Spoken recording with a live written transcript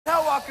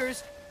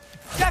walkers.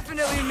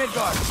 Definitely in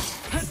Midgard.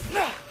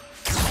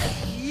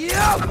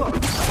 Yup!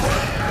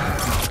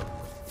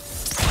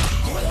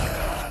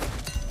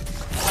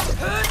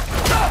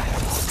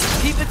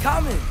 Keep it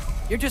coming.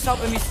 You're just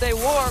helping me stay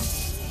warm.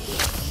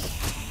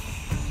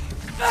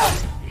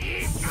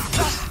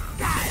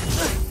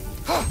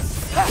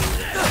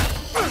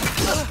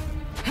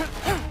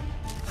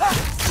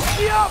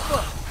 Yup!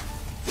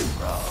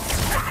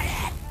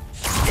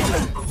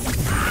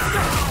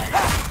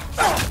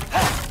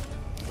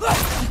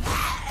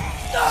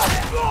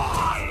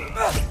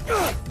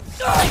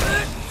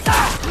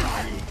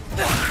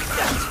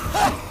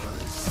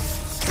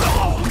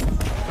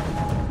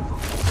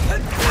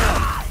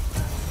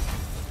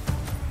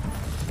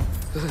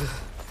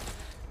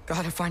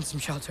 Gotta find some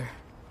shelter.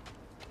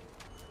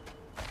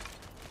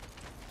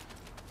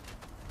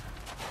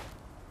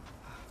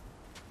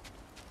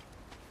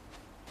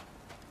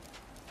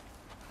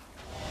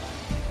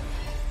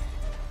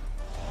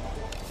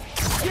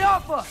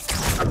 Yappa!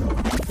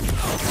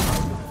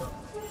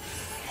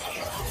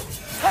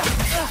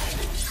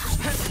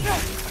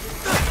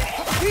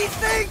 These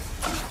things!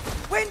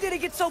 When did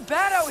it get so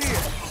bad out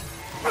here?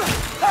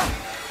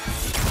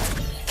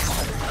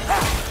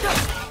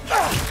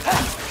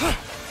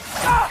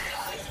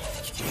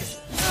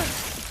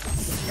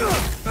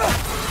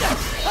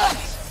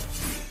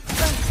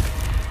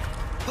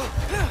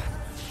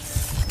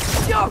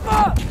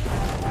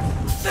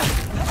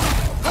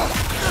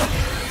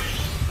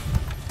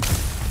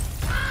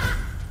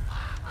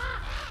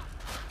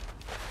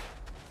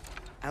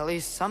 At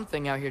least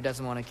something out here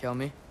doesn't want to kill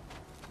me.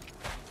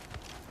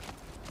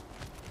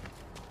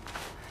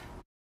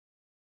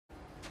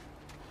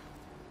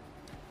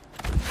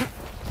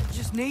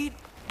 Just need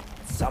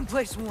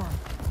someplace warm.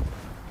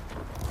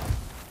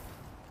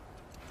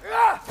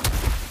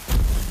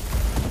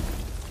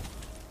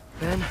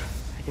 Then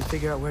I can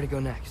figure out where to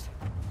go next.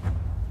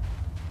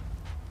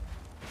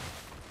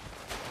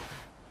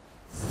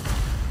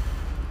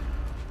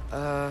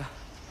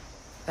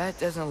 That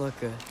doesn't look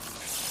good.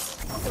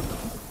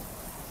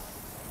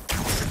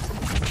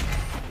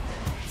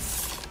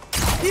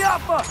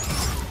 Yappa!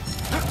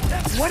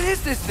 What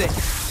is this thing?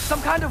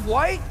 Some kind of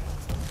white?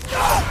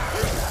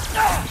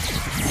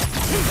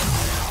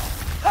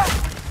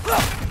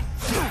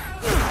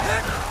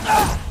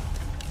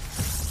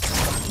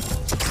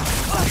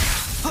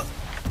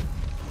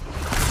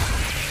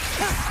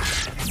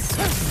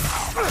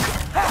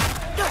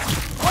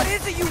 What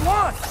is it you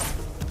want?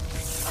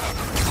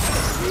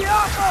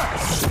 Yappa!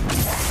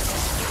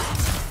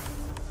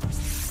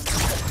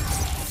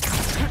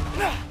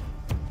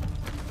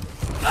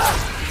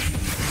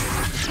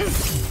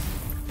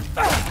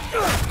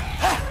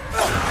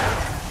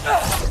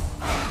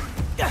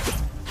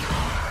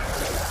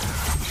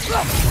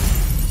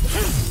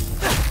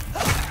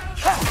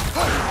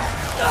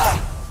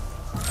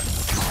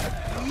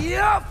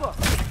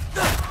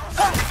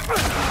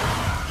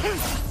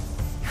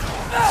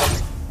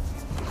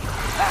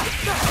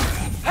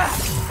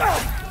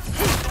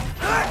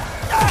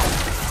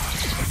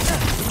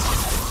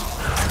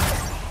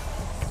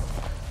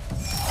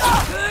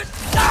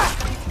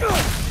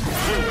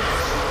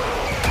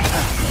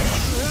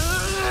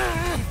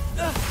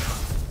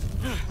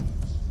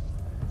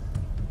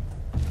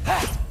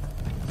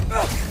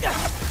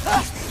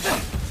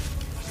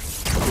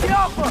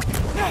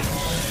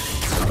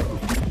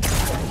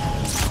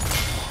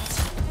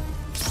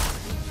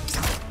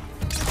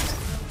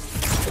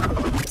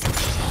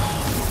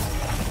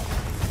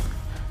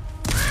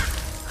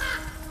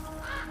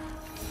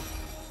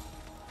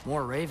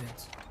 More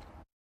ravens.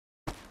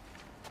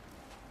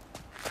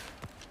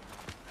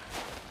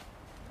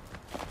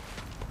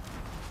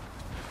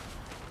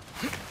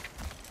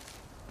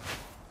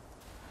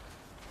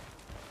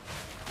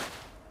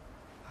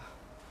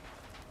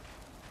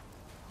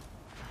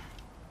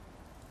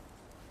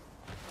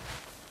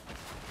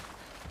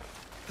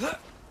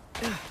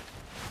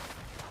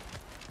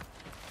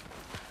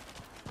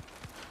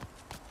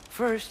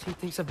 First, he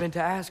thinks I've been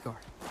to Asgard.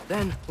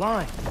 Then,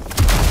 lying.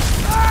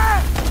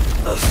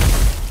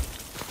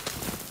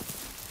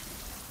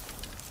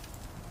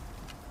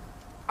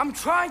 I'm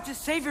trying to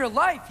save your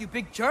life, you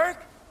big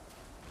jerk!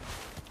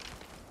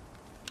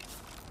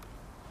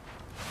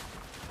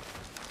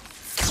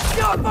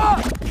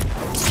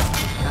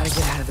 Gotta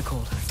get out of the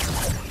cold.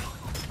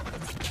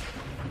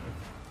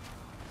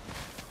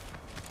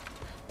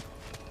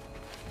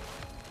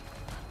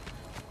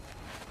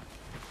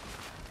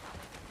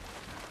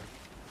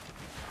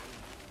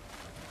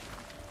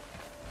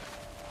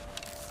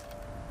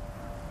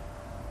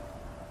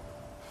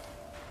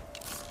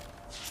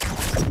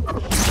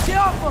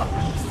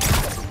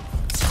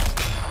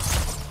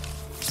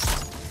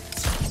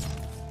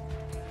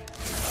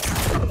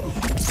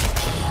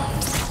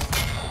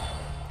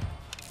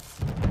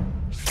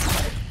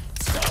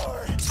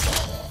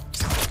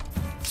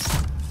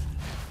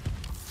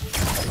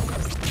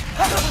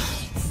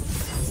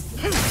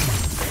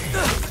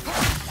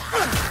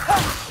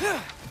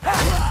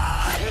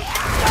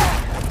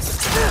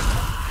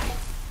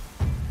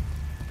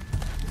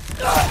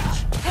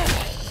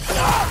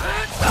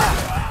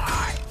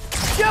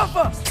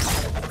 Alpha!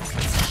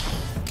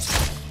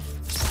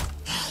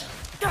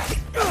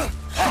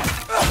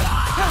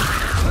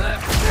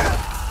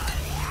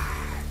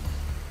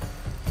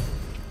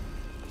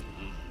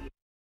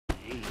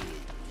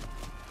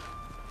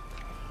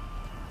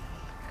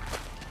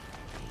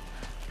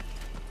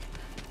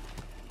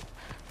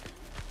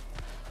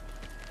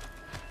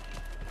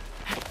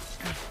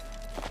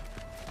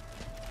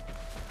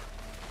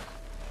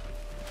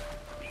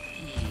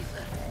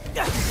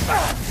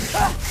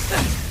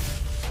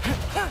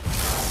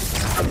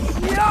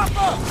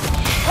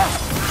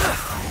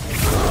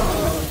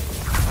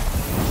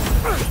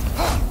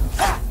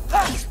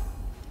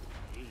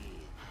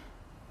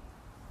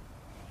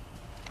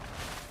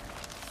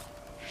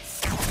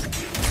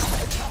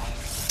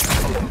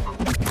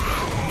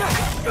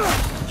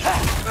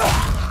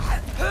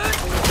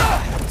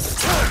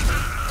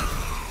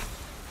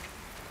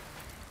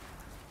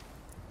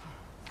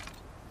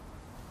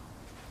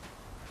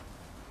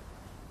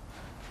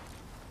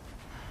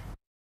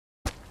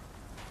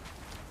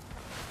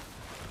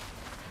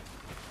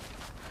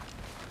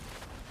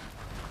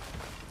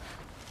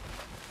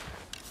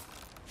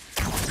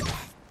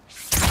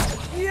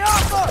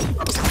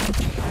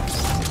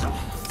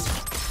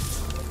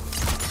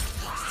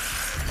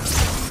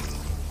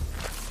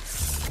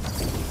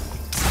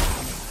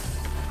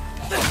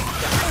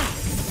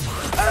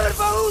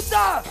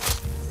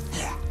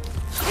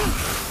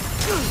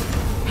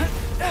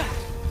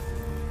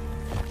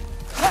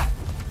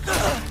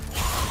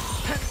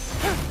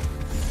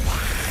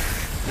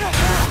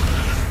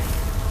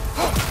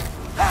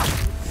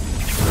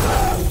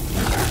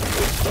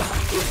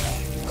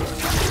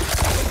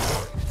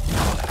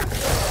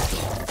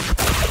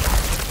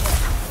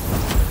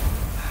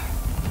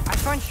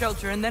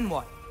 Shelter, and then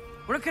what?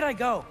 Where could I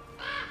go?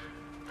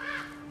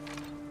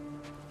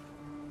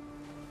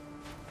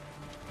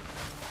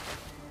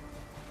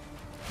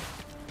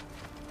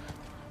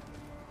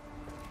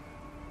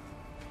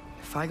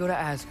 If I go to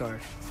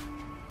Asgard,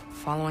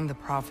 following the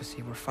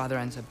prophecy where Father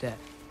ends up dead,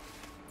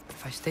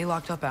 if I stay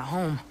locked up at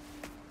home,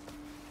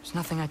 there's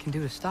nothing I can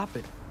do to stop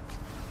it.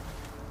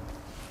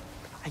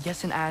 I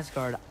guess in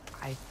Asgard,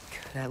 I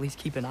could at least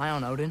keep an eye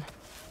on Odin.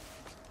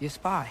 Be a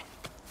spy.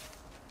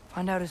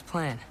 Find out his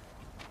plan.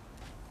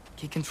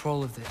 Get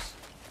control of this.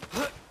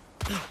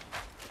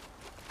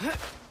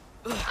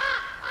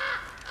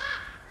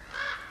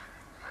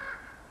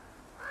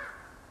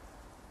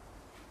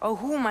 Oh,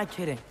 who am I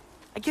kidding?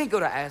 I can't go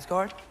to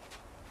Asgard.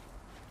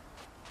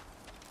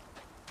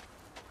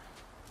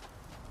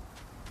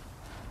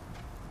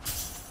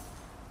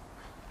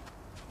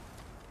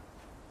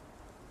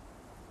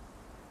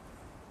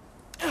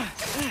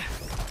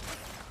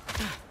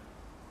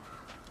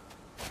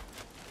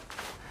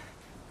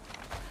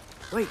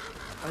 Wait.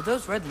 Are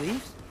those red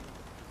leaves?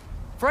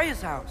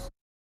 Freya's house!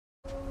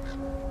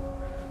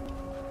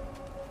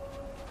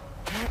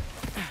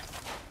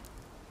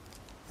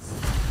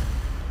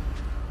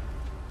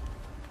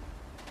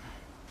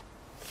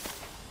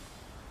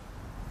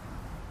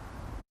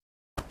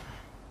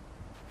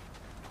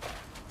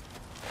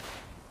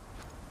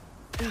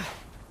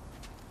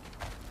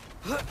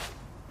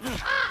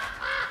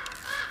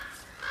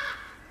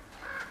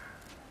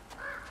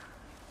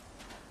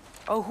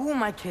 Oh, who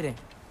am I kidding?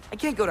 I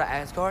can't go to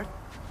Asgard.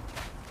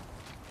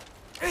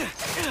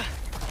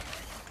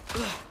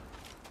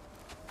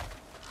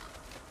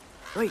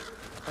 Wait,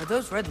 are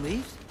those red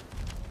leaves?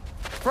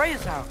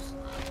 Freya's house!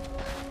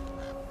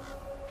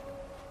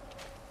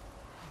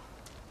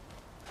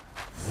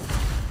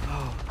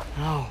 Oh,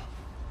 no.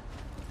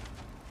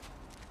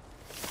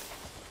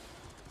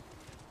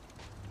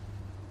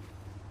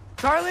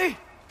 Charlie?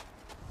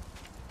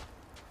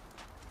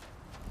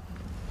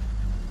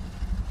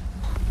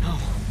 No.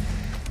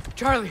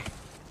 Charlie!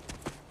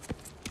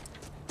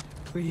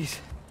 Please.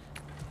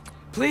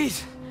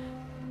 Please!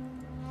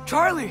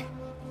 Charlie!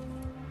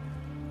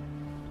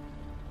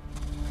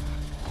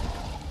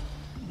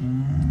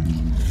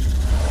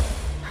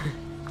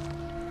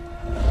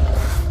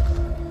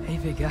 Hey,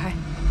 big guy.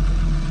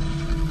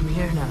 I'm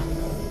here now.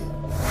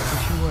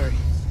 Don't you worry.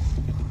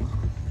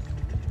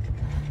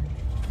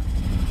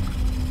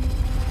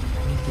 I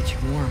need to get you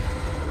warm.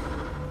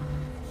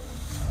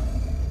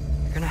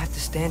 You're gonna have to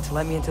stand to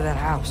let me into that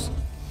house.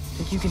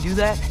 Think you can do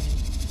that?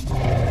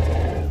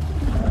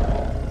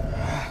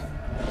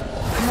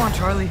 Come on,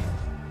 Charlie.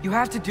 You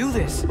have to do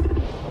this.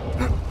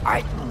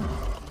 I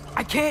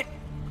can't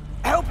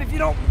help if you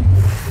don't...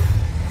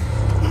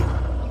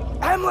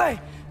 Emily!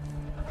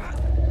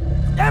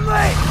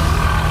 Emily!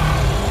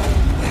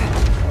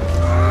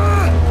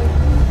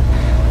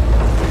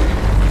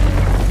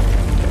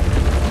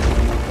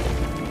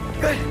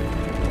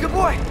 Good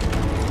boy!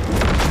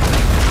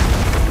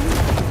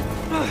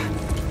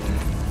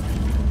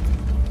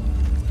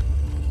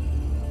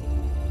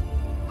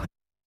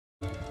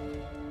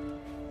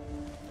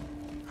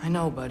 I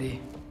know, buddy.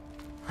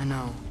 I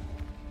know.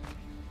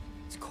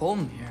 It's cold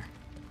in here.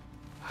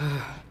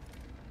 I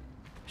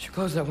should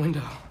close that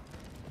window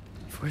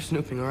before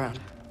snooping around.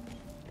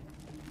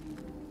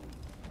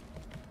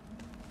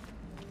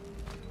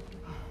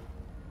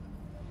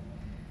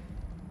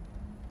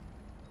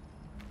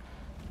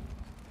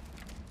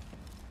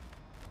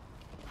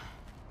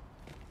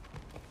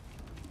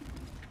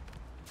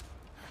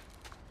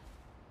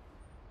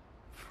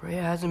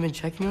 Freya hasn't been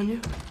checking on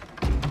you?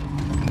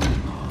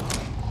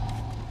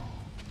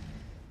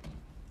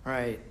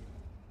 Right.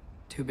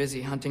 Too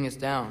busy hunting us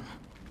down.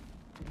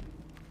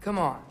 Come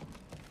on.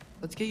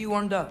 Let's get you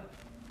warmed up.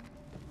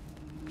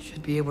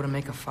 Should be able to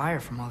make a fire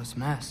from all this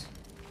mess.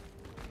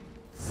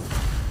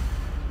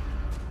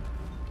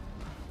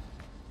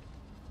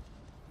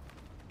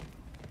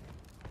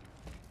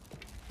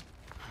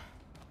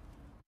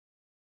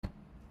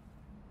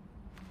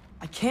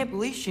 I can't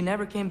believe she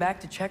never came back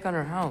to check on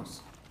her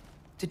house.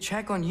 To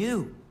check on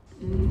you.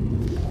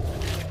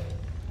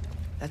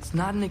 That's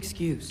not an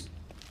excuse.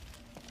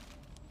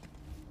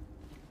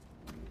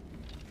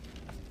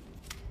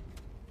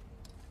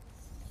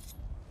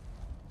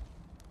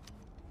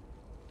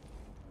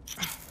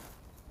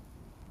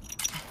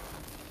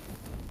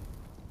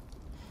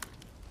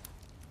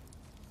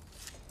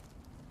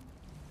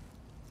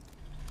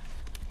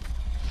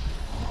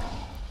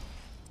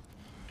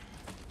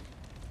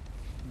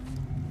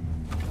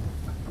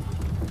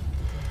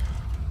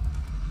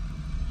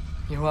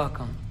 You're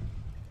welcome.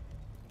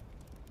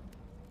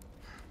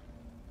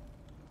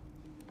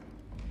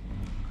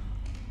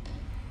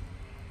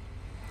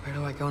 Where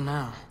do I go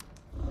now?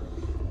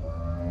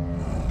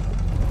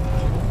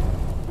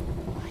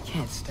 I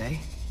can't stay.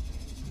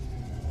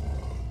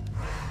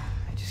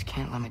 I just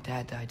can't let my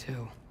dad die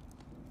too.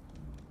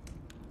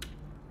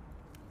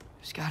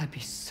 There's gotta be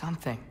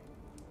something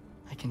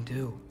I can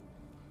do.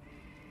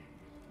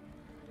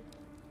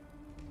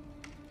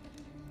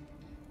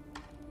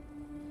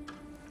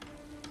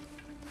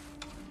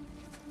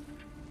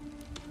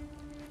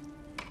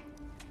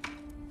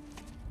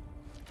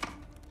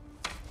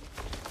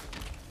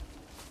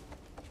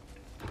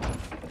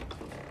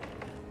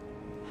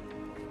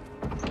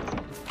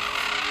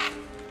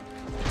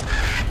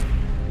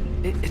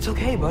 It's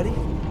okay, buddy.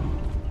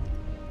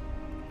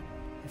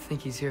 I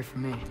think he's here for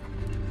me.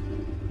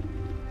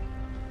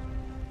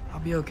 I'll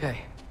be okay.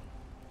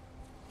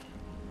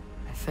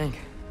 I think.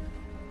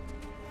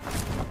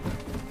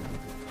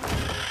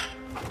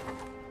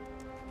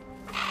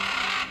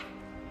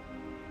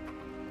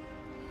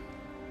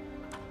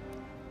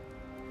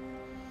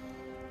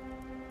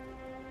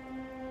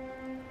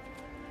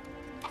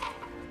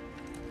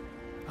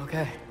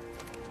 Okay.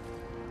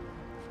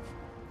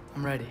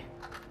 I'm ready.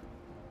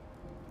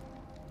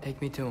 Take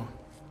me to him.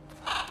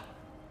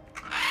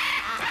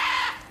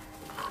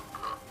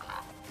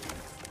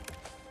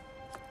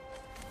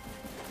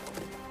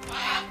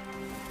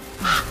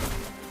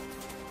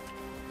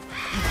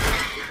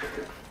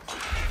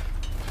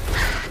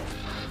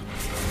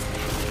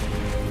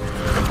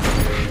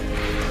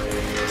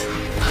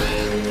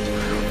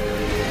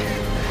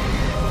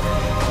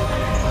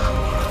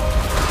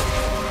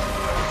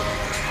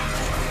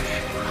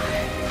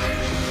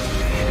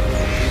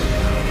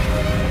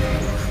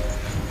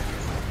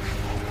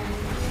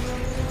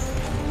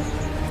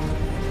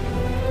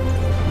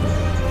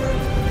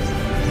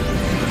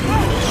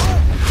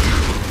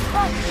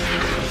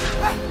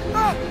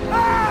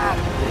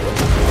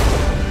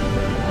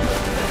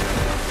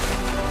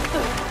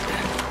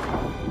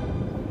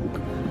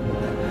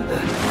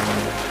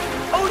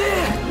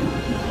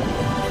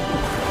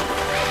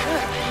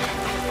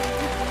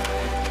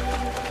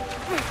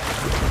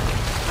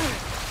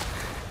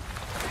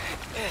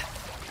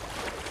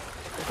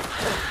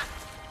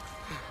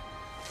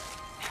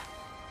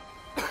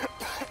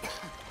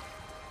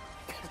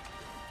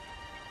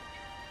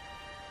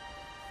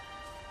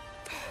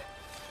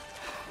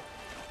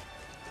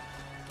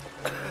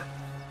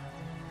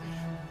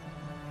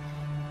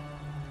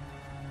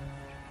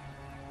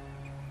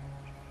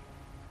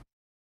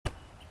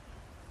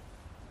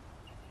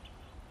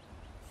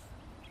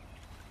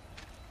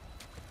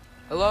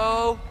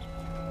 Hello?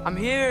 I'm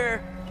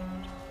here.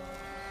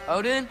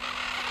 Odin?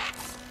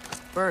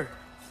 Bird.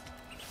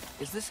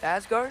 Is this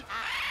Asgard?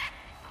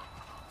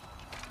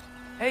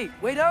 Hey,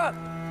 wait up!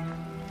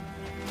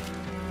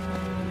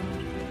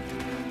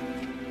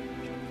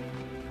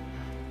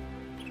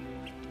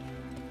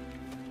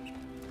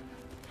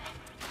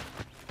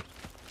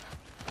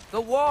 The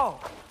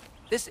wall!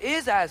 This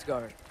is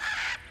Asgard.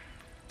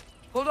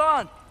 Hold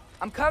on,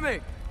 I'm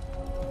coming.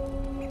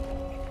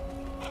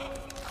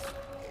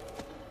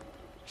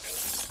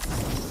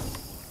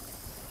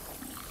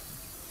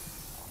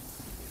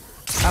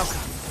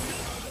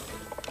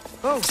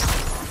 Oh,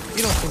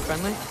 you don't seem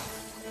friendly.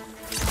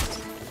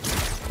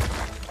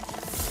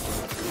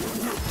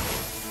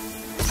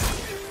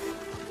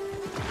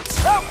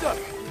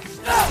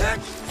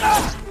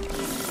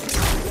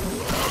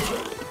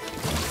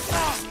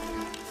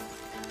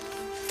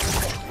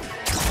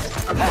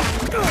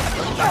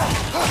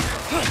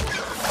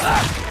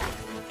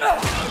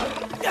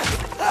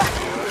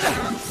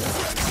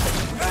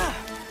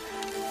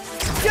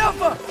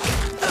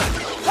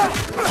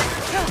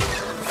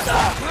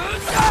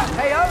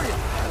 Hey, Odin!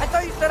 I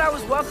thought you said I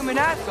was welcome in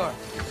Asgard.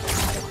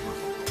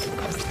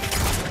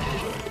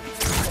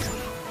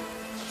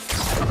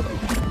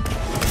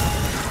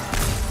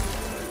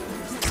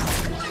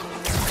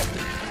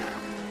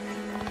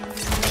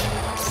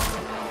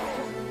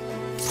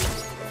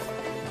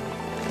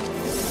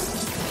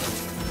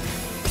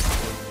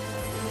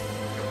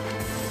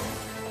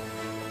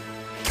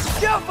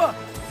 Alpha!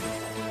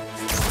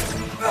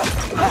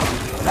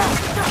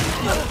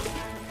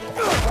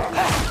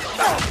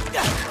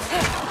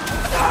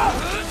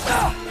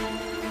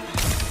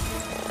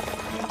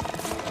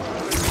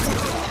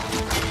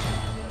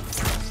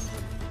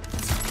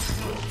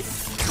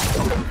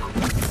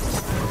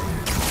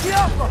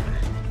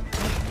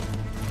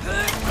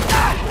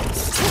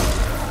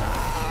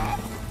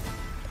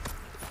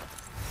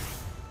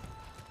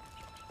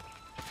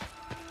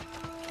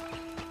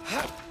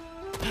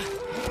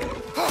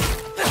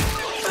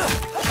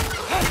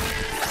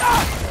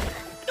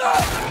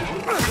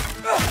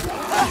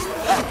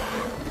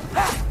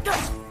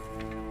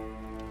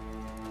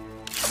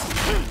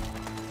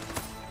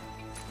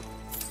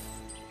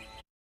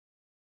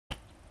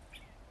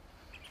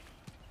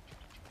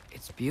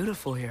 It's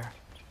beautiful here.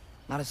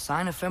 Not a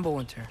sign of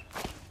Fimbulwinter.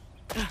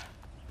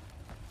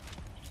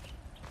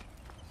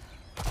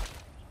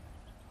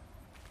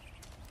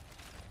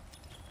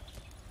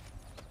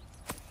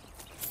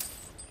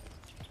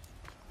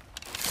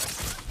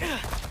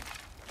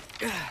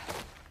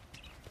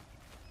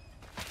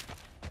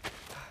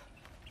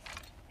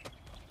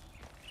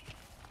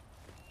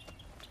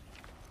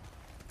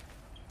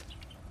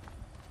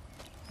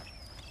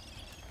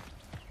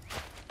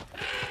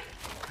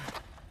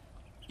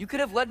 You could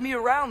have led me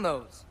around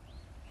those.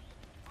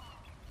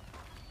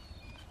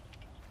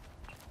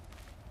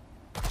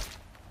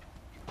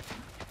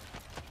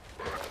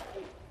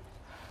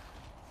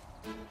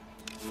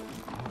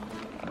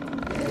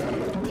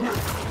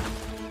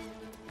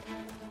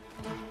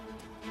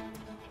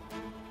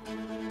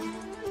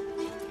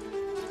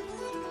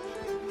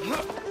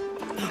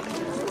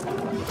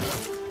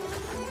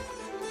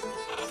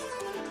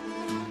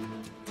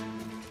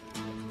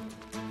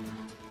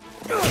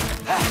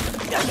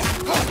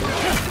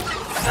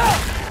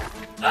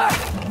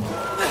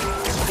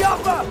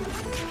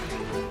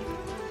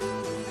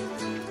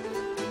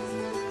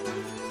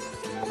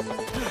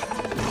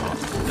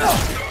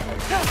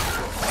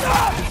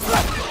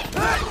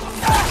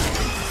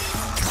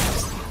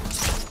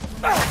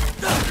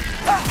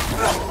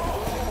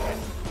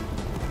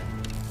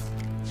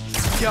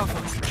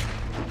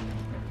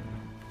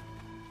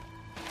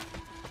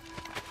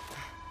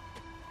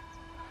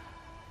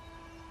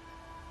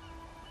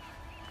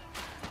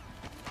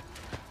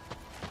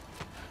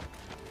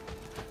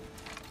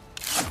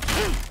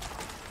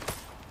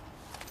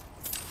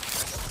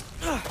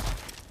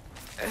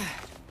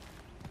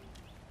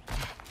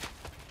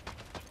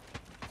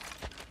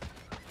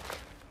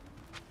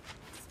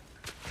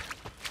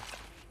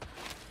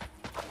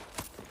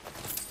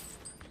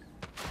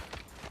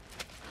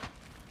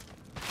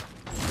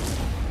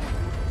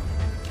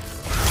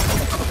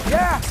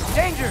 Yeah!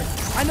 Danger!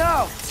 I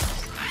know!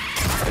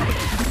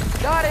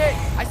 Got it!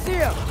 I see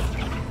him!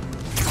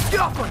 Get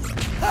off him!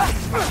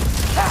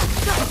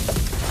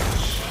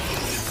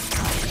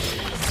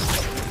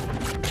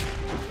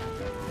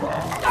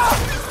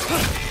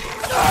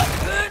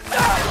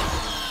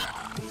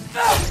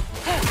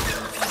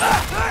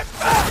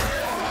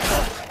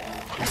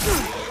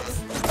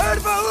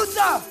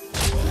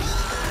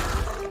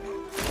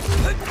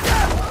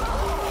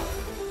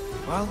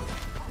 Well,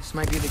 this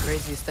might be the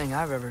craziest thing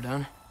I've ever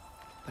done.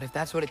 But if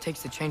that's what it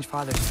takes to change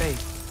Father's fate...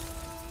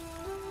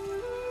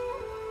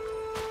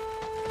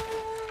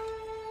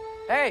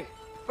 Hey,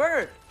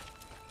 Bird!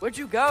 Where'd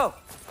you go?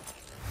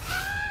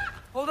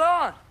 Hold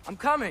on! I'm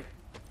coming!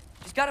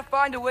 Just gotta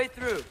find a way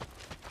through.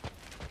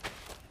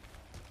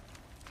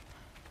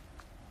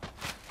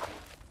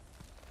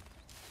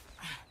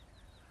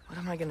 What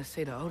am I gonna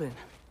say to Odin?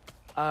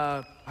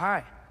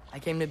 Hi. I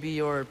came to be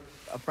your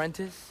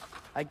apprentice,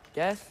 I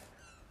guess?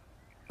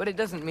 But it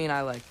doesn't mean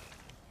I, like,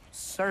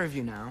 serve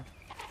you now.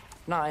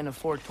 Not in a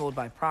foretold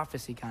by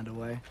prophecy kind of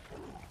way.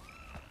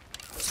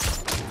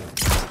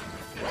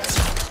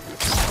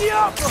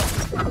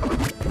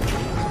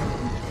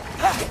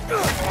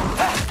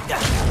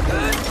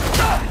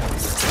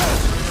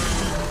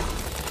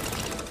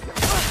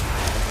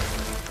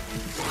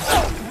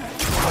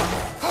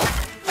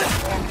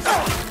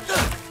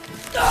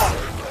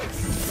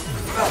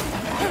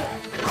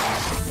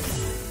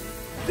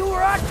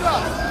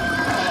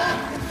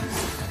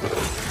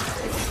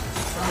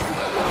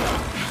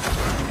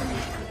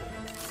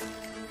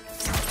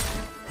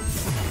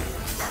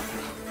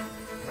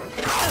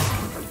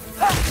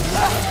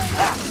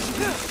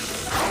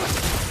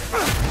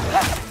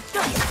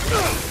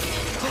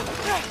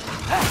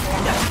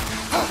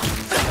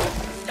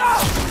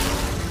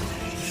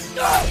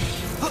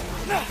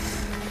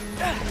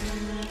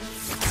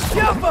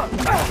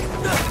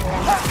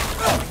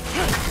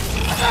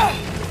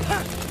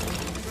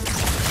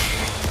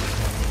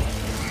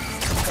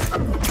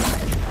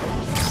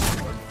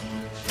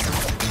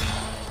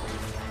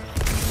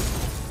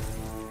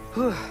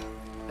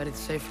 Bet it's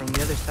safe from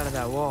the other side of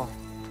that wall.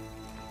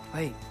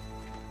 Wait,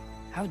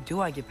 how do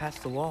I get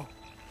past the wall?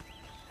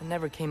 I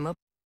never came up.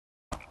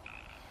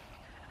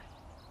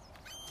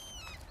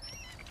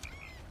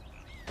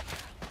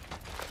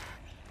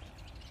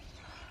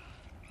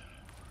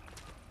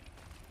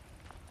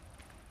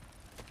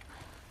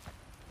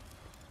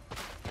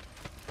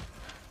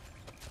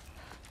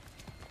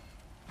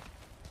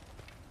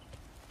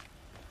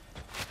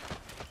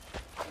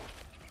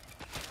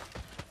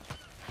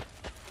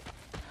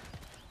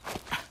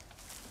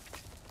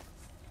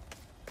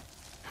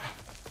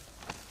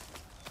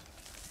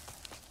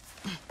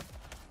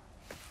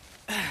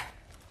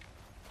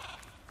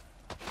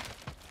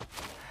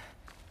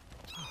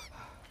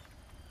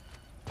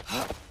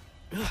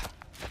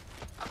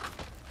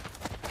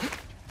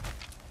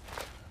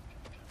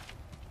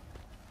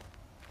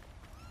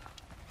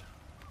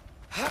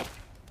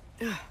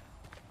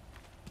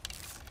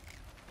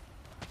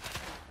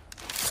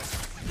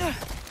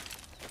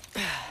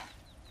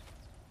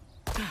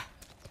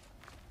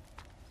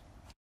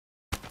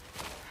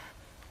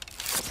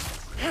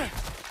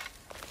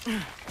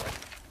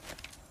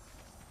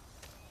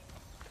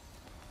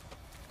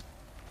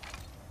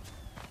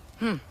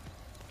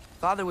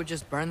 Father would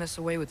just burn this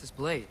away with his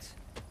blades.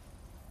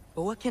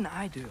 But what can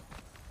I do?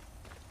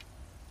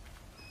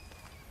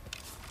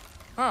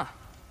 Huh.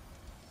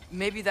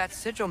 Maybe that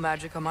sigil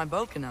magic on my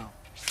bow can help.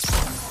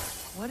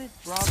 What did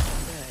Rob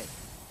say?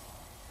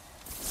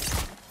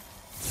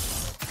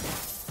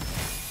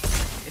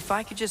 If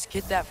I could just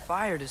get that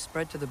fire to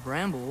spread to the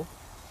bramble...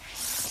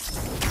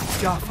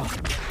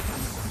 Jaffa.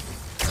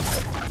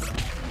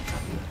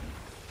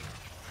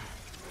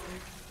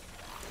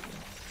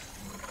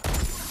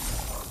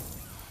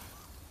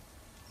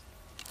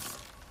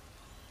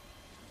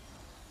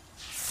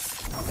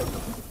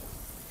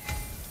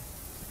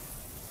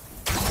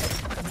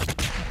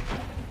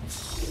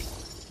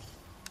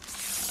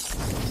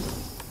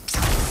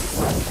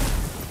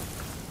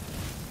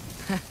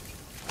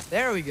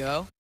 There we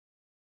go.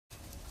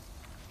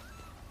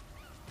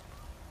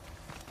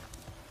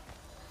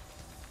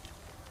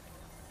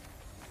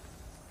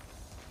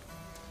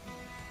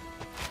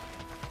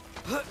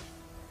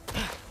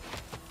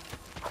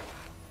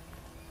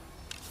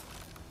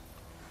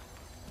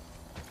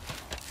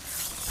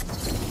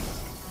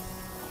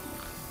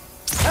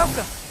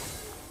 Elka!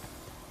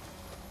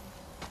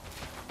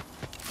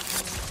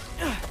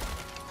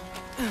 Elka!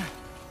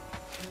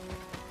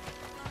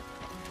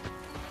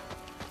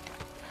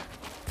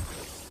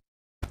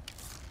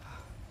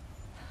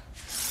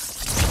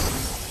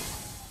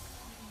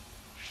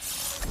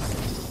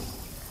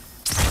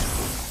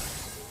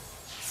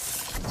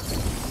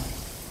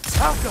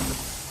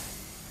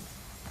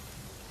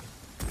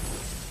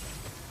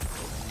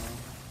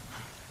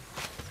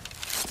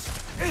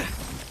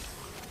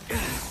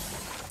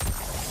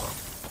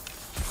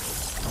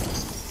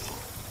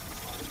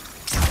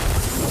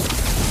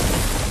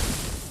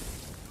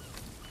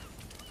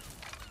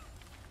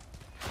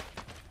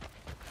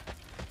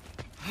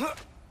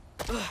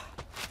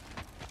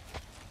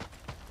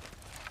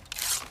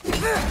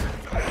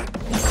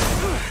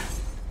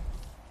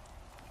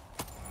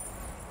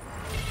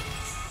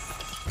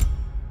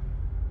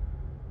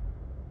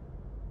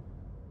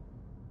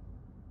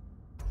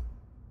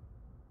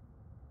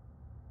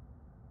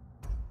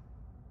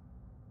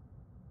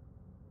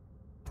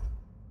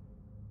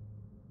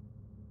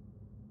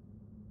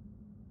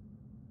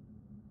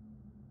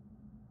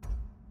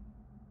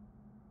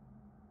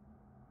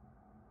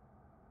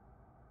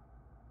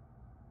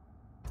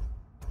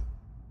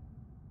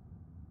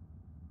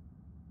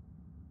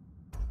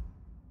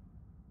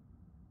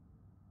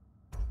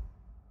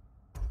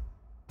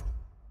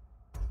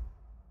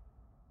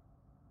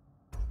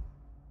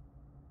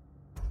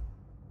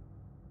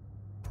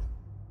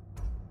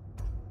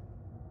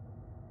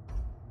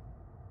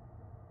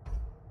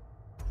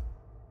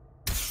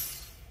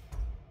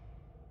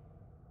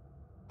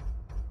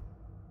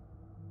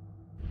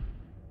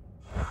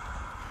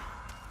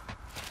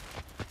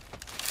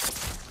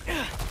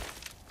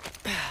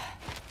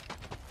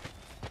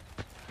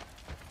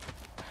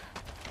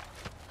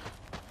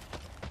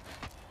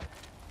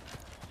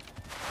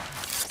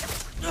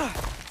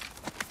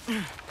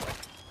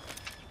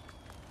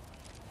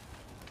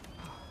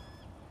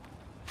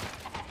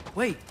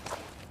 Wait,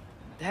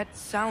 that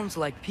sounds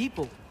like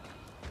people.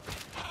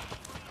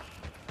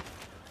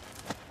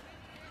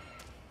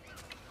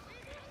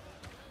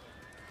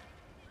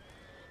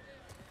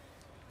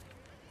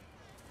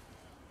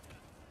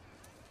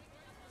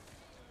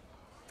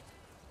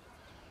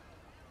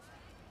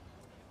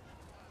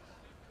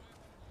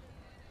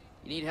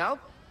 You need help?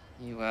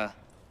 You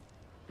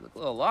look a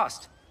little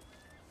lost.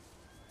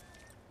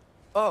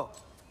 Oh,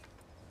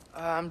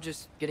 I'm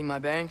just getting my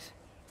bearings.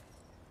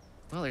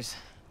 Well, there's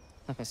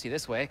nothing to see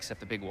this way except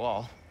the big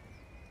wall.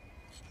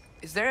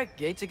 Is there a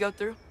gate to go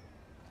through?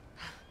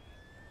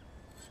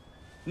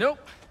 Nope.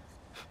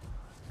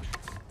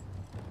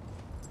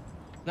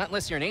 Not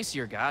unless you're an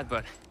Aesir god,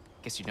 but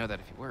I guess you'd know that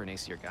if you were an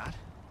Aesir god.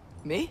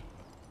 Me?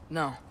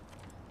 No.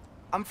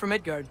 I'm from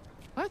Midgard.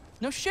 What?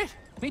 No shit.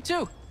 Me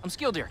too. I'm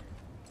Skildir.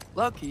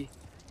 Lucky.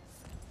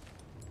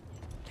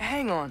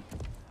 Hang on.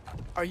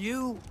 Are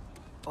you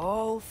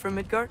all from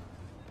Midgard?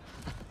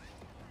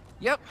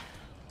 Yep.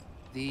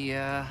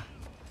 The,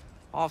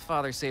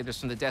 Allfather saved us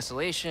from the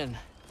desolation.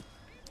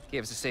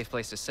 Gave us a safe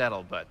place to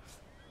settle, but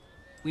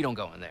we don't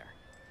go in there.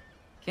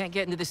 Can't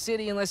get into the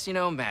city unless you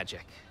know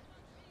magic.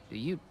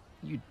 You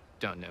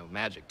don't know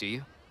magic, do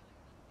you?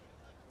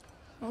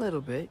 A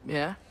little bit,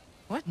 yeah.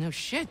 What? No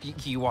shit. Can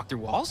you walk through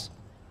walls?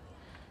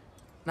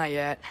 Not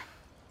yet.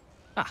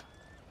 Huh.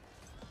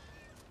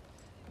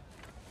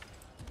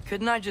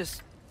 Couldn't I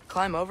just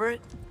climb over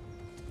it?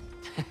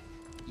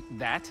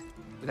 That?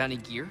 Without any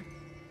gear?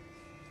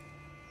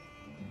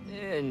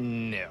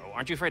 No.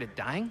 Aren't you afraid of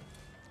dying?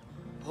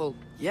 Well,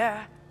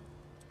 yeah.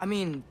 I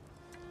mean,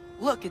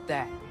 look at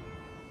that.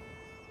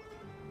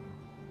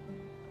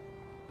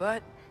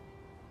 But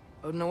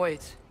Odin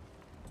awaits.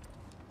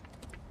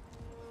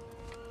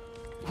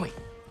 Wait,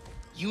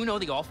 you know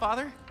the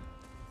Allfather?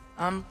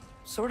 I'm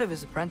sort of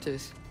his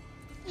apprentice.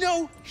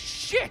 No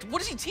shit!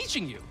 What is he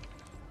teaching you?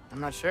 I'm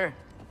not sure.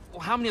 Well,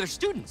 how many other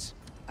students?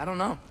 I don't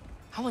know.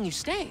 How long you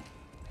staying?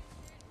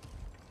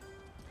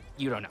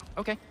 You don't know.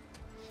 Okay.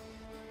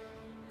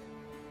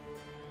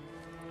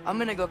 I'm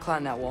gonna go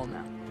climb that wall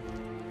now.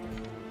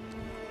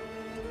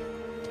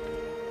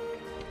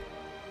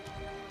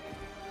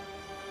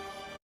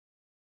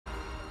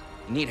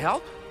 Need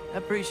help?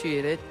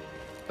 Appreciate it,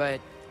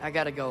 but I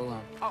gotta go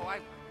alone. Oh, I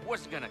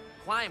wasn't gonna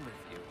climb with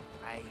you.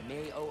 I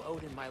may owe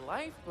Odin my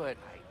life, but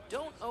I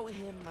don't owe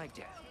him my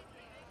death.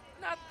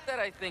 Not that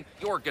I think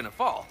you're gonna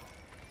fall.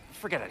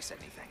 Forget I said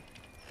anything.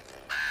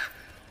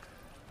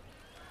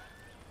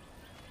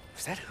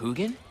 Is that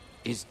Hugin?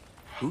 Is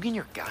Hugin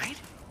your guide?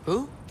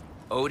 Who?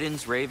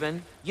 Odin's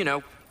raven. You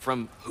know,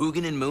 from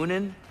Hugin and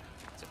Moonin.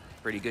 It's a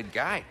pretty good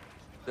guide.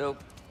 Though,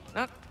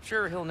 not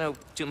sure he'll know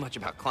too much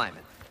about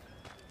climbing.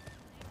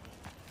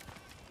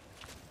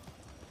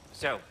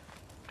 So,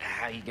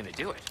 how you gonna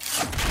do it?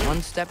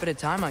 One step at a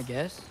time, I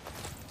guess.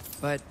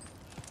 But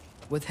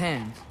with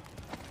hands.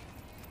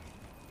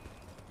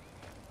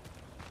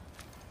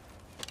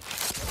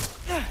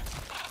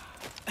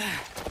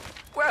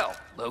 Well,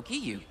 Loki,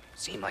 you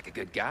seem like a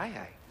good guy.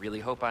 I really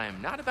hope I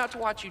am not about to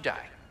watch you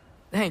die.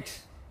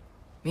 Thanks.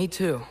 Me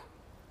too.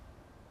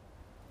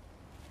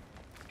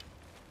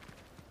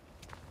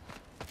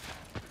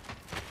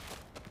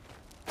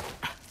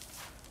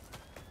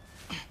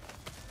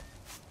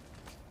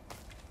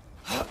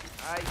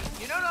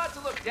 You know not to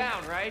look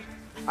down, right?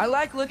 I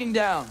like looking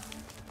down.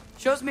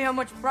 Shows me how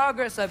much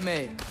progress I've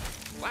made.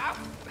 Wow.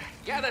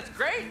 Yeah, that's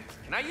great.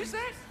 Can I use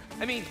that?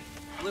 I mean,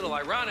 a little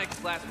ironic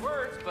last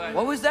words, but...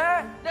 What was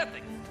that?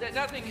 Nothing.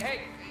 Nothing.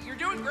 Hey, you're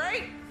doing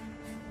great.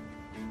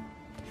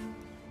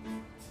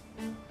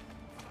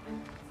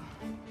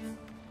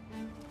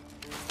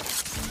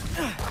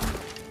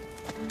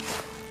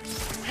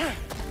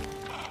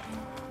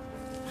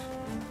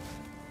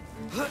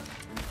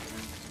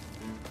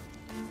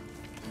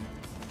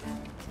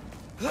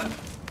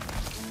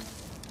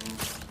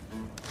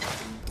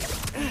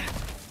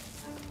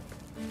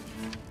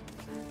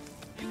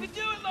 You can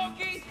do it,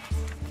 Loki!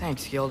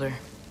 Thanks, Gilder.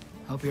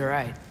 Hope you're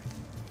right.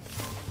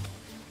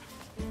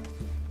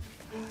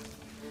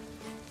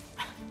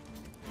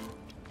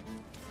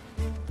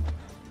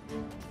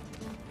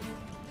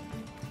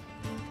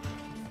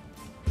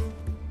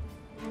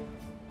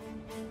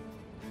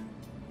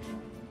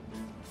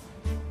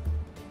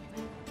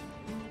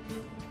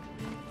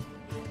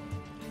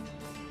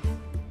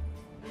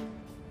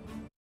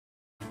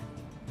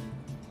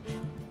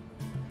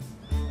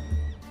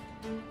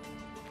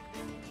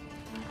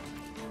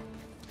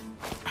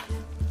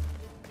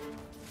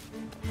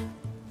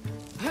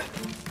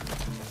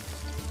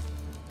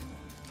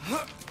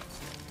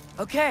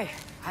 Okay,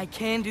 I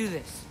can do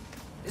this.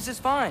 This is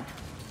fine.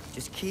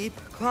 Just keep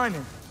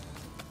climbing.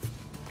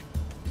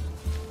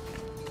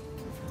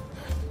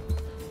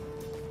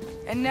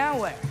 And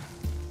now where?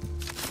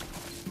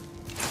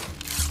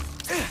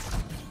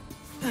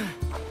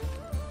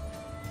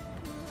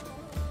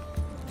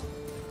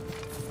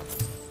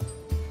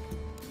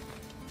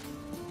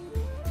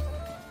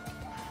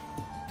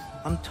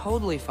 I'm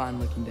totally fine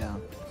looking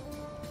down.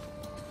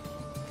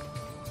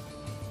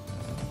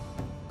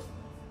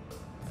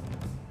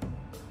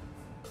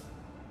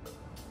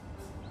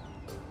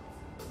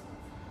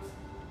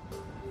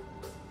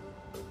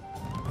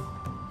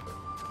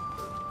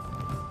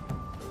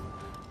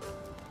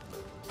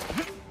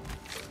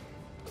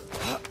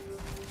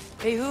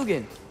 Hey,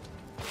 Hugin.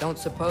 Don't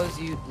suppose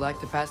you'd like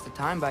to pass the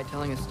time by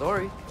telling a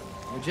story,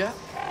 would ya?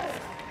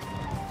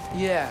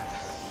 Yeah,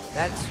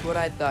 that's what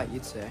I thought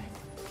you'd say.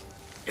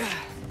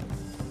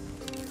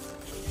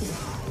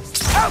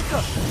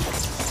 Alka!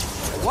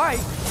 White?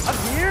 Up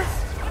here?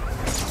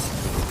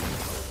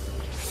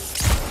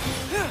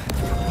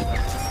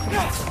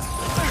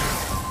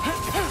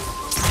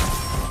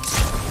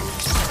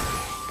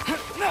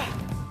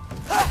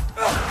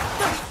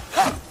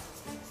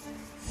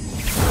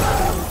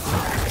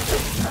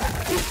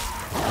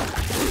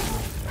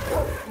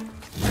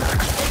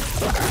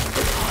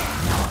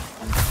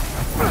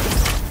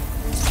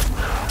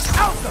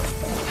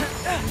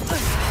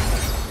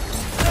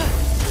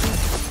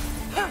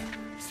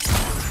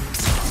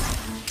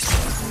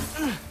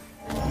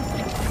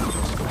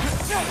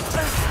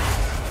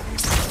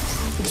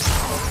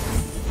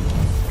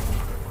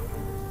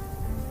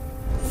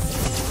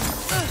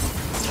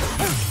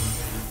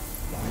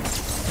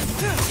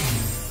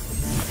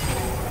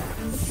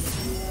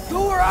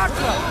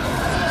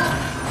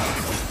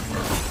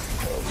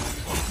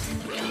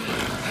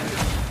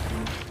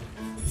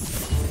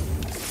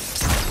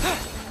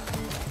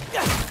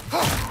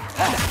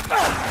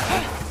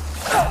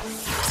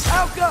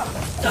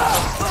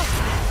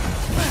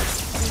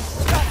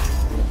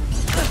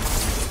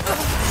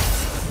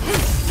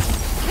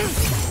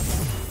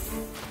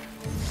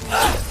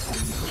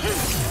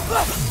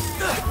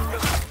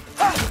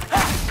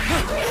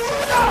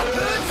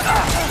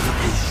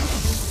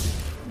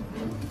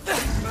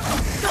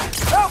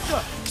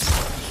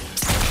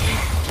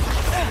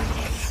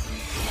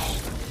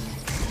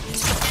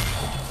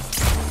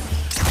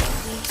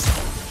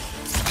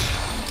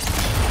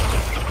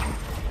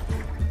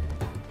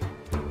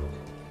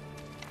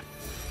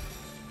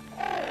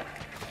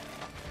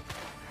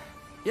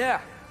 Yeah,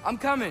 I'm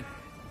coming.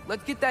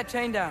 Let's get that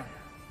chain down.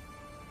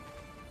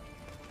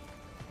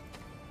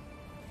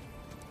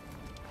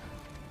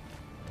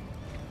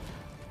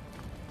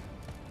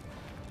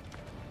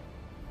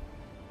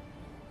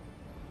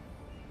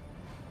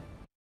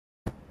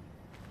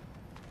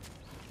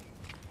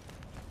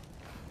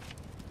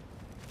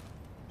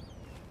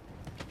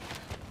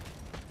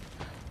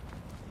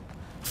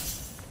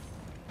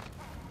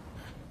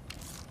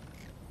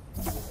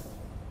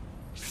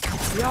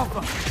 The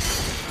Alpha!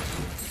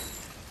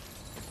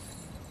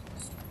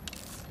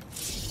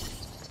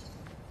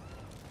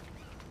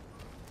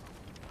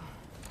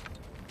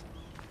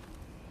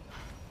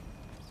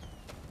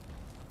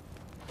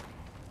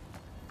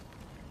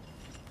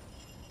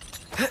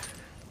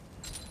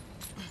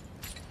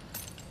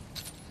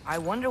 I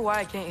wonder why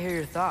I can't hear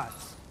your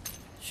thoughts.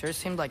 Sure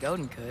seemed like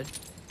Odin could.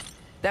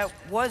 That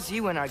was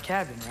you in our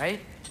cabin, right?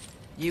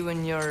 You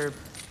and your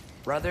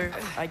brother,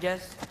 I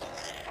guess?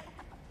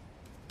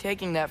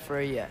 Taking that for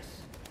a yes.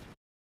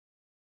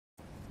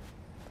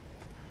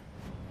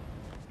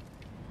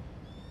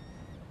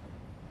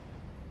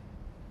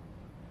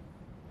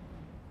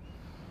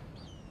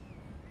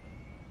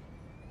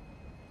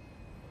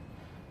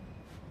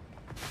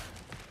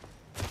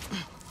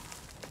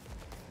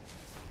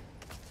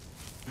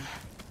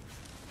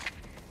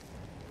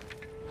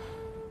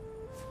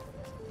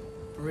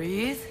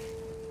 Breathe,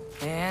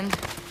 and...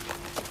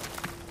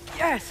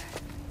 Yes!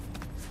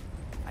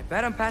 I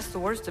bet I'm past the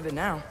worst of it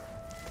now.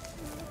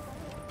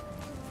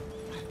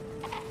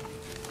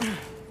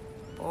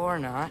 Or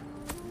not.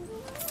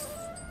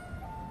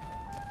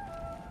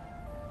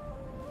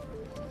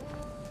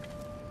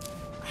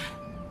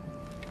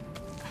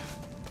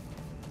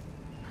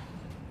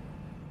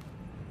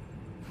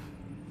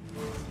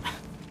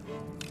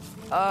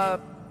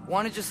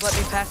 Wanna just let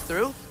me pass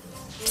through?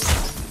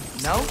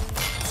 No?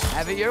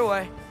 Have it your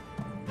way.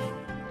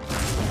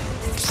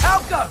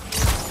 Alka!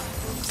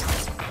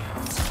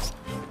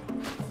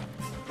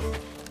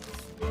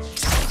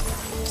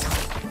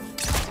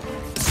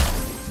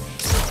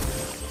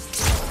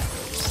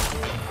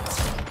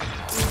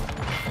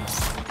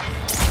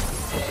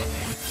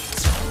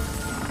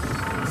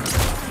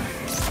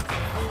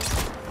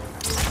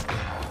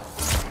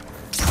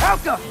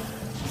 Alka!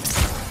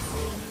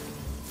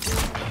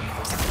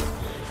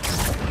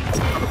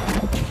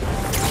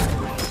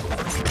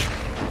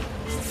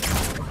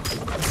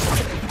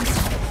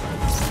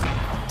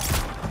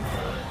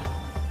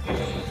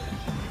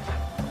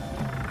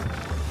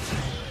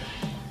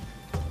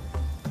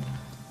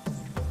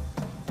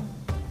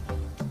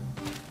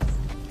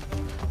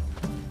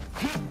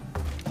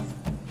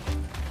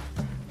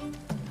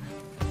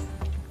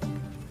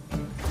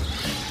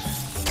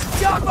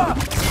 Jabba!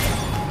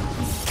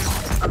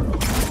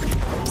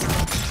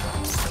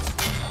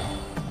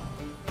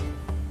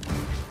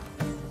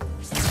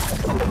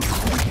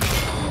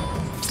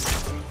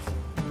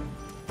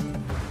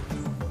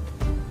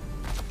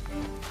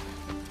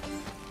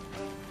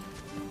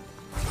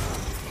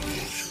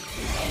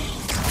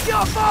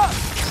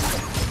 Jabba!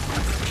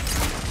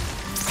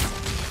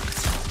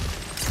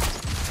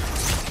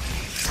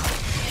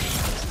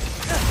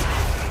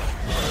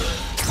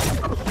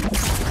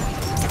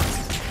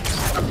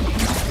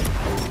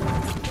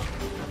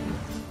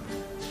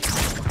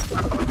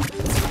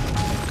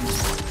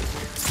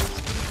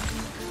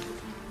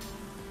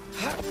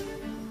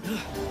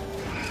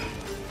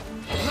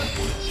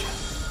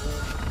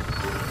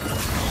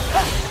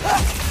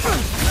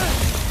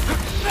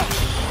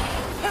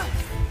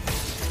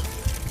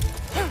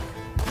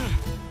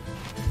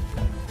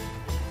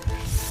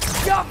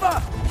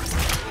 Jabba!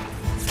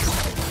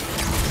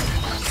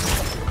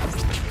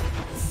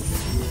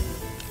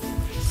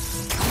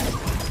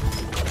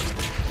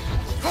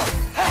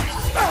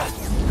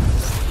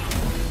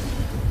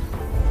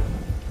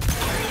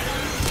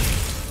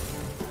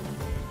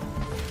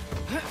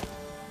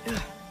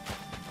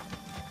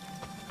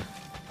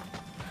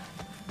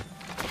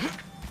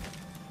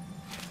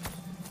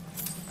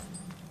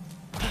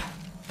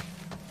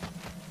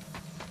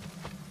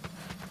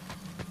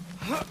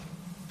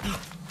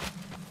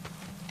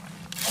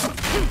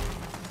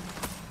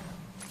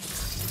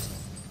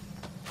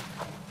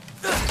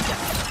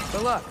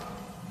 Good luck.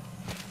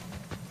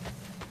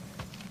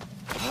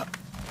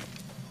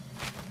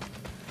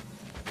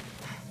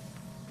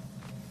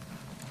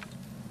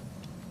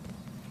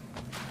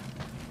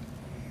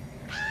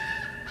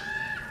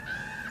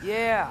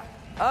 Yeah,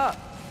 up.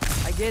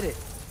 I get it.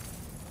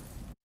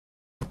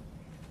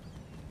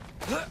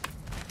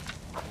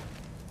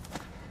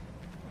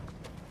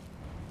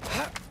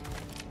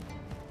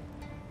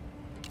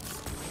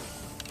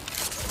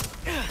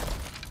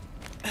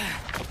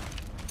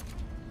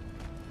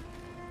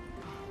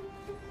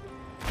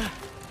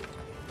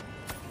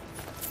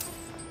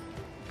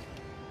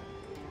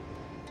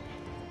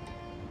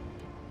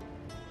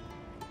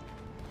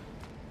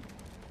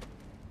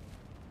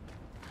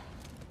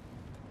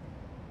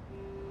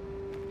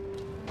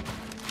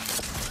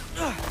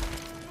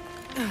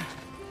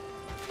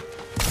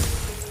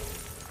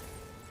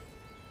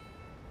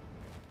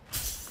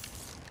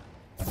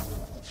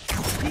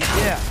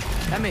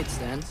 That made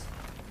sense,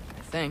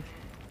 I think.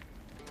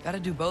 Gotta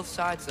do both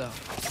sides, though.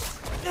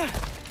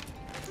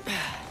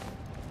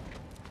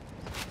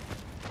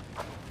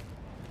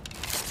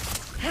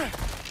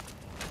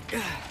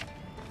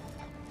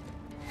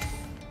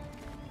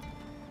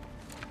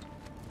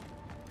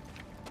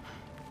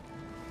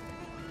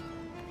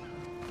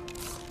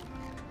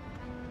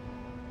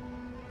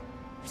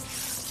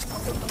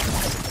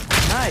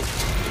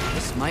 Nice.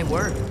 This might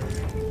work.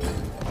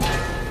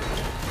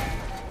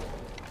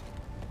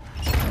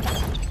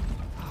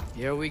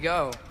 Here we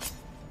go.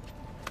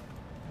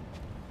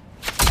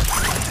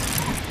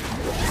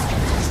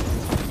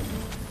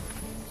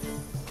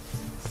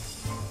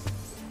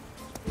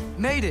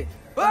 Made it!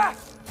 Ah!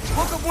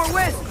 Woke up more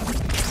west!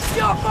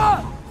 Jump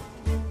up!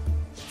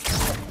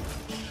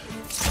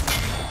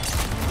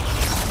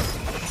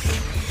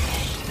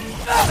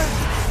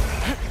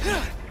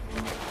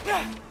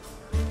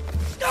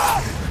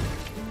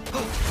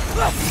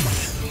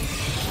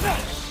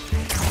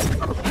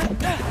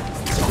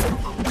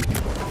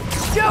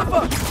 Jump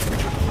up!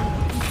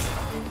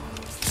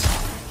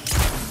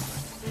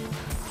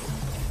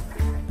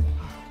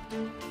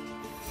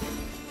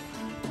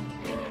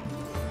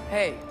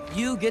 Hey,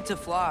 you get to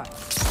fly.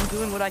 I'm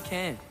doing what I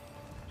can.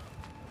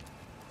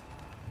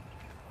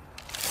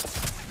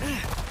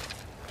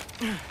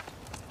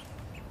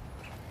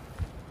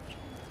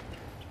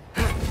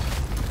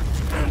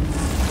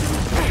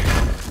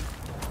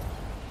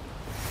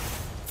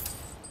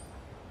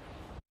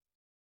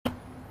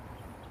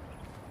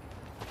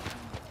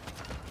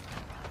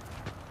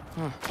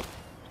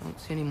 Don't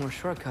see any more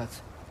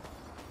shortcuts.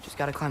 Just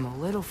gotta climb a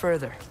little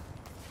further.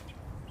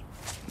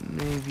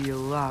 Maybe a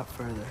lot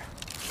further.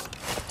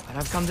 But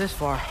I've come this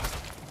far.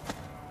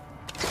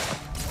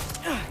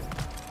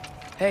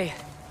 Hey,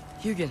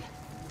 Hugin.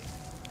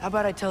 How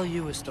about I tell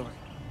you a story?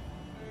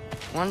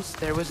 Once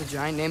there was a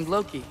giant named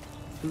Loki,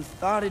 who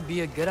thought it'd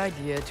be a good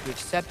idea to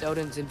accept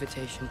Odin's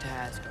invitation to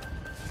Asgard.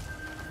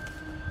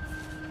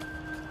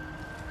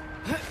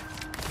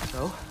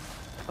 So,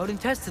 Odin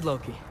tested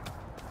Loki,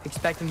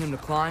 expecting him to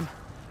climb,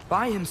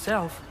 by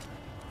himself,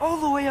 all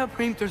the way up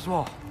Clinb the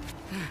Wall.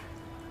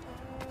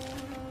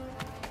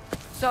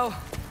 So,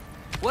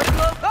 what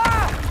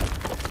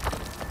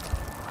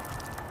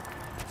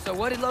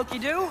did Loki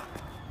do?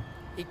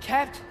 He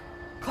kept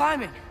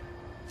climbing.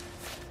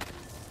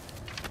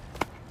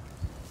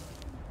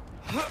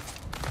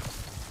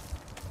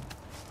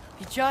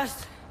 He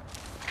just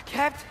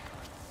kept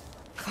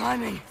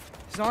climbing.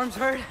 His arms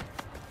hurt.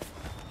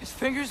 His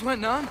fingers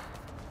went numb.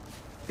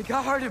 It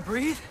got hard to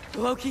breathe.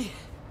 Loki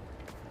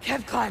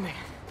kept climbing.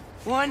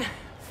 One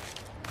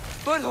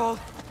foothold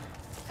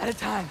at a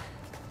time.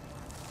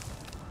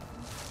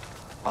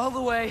 All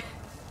the way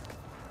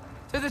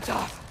to the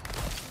top.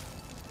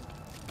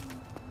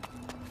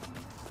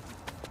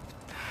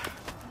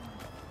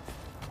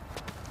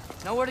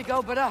 Nowhere to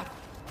go but up.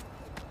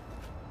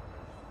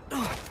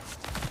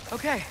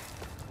 Okay,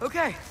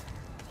 okay.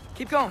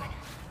 Keep going.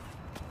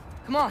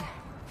 Come on.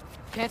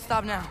 Can't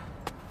stop now.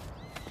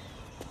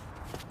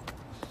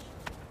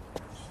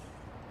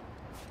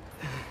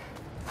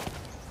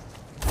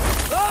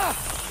 Ah!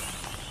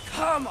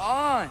 Come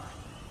on!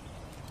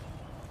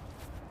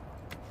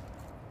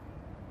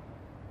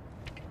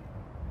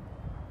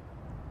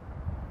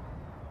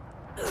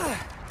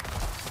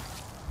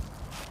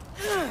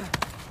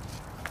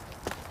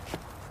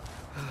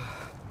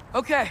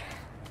 Okay.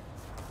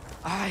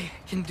 I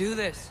can do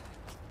this.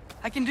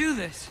 I can do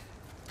this.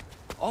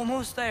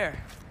 Almost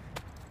there.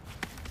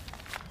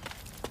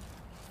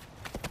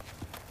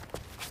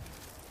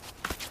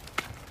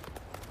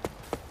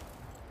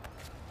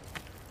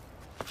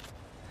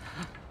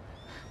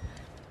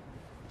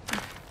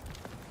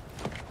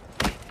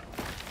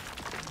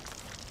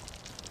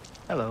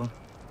 Hello.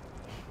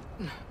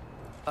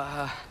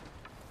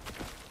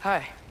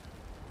 Hi.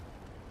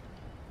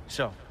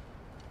 So,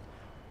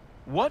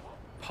 what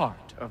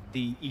part of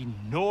the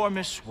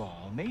enormous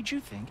wall made you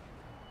think,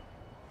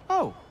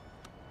 oh,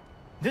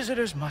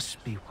 visitors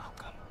must be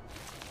welcome?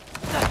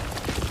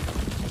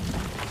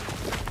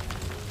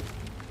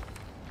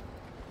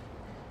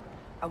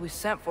 I was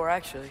sent for,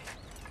 actually.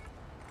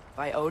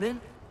 By Odin?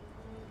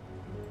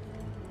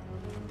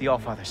 The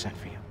Allfather sent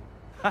for you.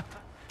 Ha!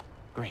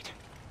 Great.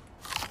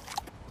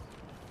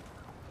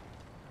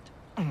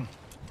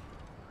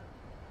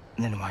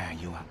 Then why are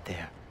you out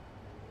there?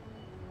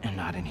 And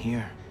not in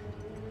here?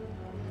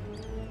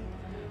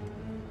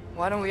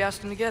 Why don't we ask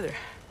them together?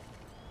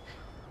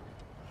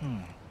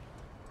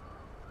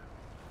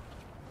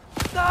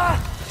 Ah!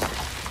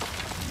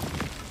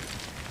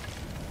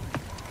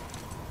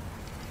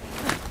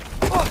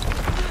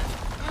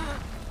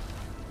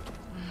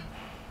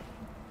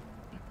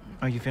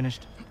 Are you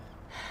finished?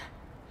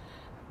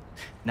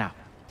 Now,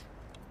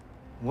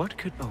 what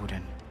could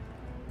Odin,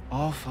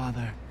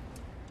 Allfather,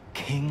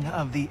 King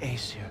of the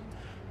Aesir,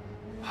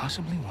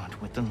 possibly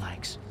want with the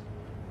likes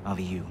of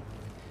you?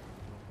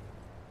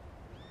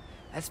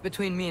 That's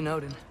between me and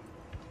Odin.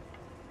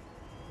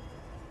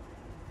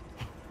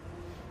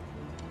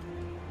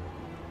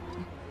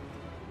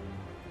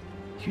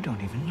 You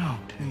don't even know,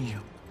 do you?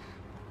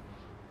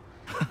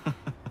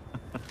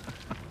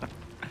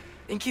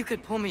 Think you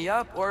could pull me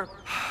up, or...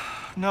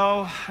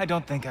 No, I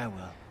don't think I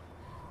will.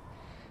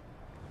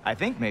 I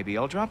think maybe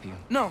I'll drop you.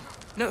 No.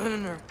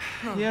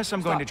 Yes,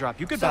 I'm going to drop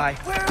you. Goodbye.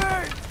 Wait.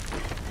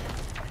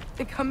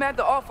 Think how mad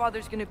the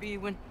Allfather's gonna be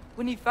when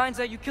he finds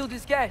out you killed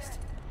his guest.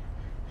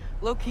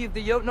 Loki of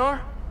the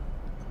Jotnar?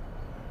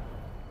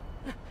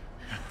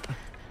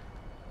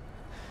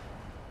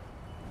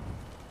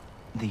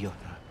 The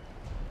Jotnar.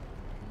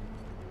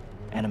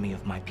 Enemy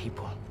of my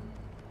people.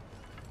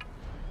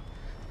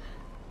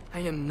 I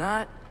am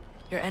not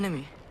your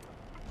enemy.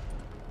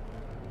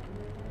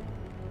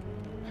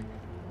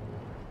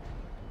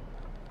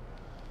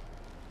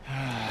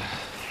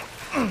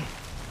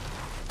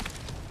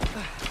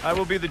 I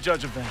will be the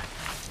judge of that.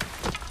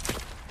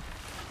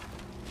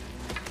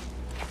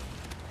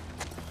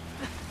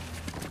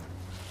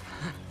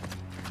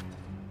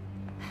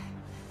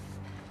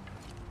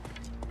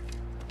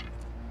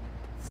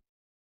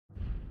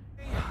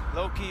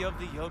 Loki of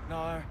the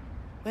Jotnar.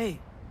 Wait,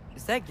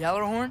 is that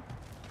Gjallarhorn?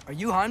 Are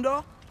you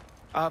Heindall?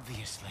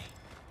 Obviously.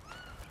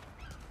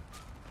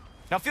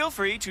 Now feel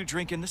free to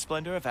drink in the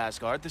splendor of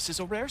Asgard. This is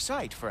a rare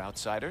sight for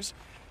outsiders.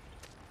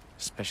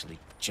 Especially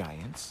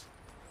giants.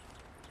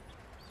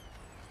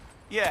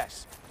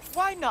 Yes,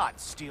 why not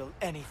steal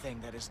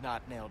anything that is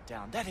not nailed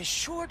down? That is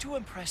sure to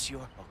impress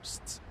your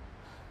hosts.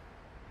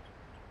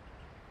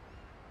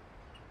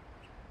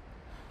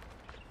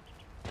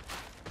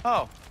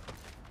 Oh,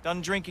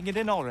 done drinking it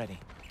in already.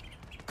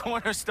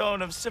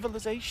 Cornerstone of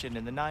civilization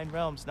in the 9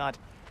 realms, not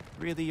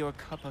really your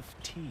cup of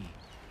tea.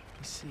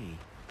 I see.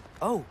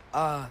 Oh,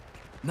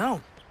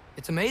 no.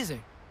 It's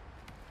amazing.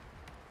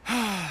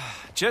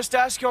 Just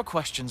ask your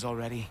questions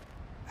already.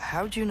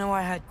 How'd you know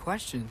I had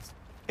questions?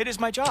 It is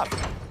my job.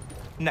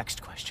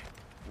 Next question.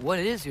 What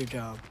is your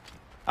job?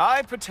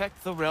 I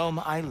protect the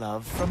realm I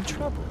love from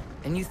trouble.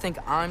 And you think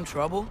I'm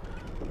trouble?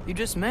 You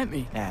just met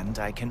me. And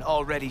I can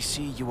already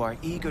see you are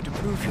eager to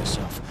prove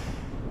yourself.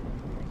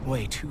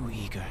 Way too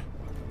eager.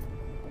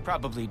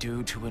 Probably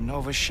due to an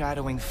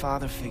overshadowing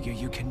father figure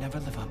you can never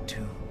live up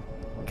to.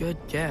 Good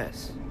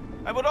guess.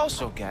 I would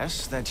also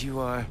guess that you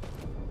are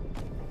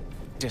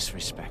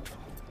disrespectful,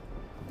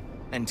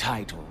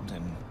 entitled,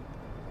 and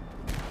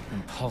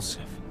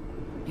impulsive.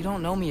 You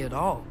don't know me at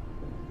all.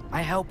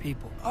 I help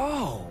people.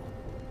 Oh,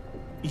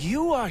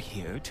 you are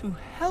here to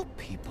help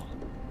people.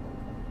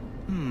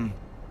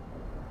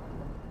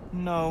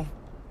 No.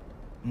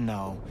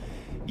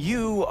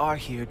 You are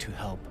here to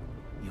help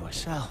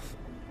yourself.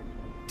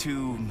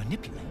 To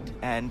manipulate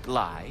and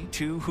lie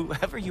to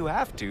whoever you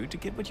have to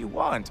get what you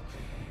want.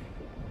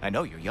 I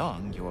know you're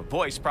young, your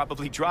voice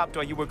probably dropped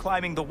while you were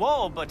climbing the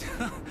wall, but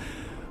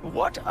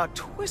what a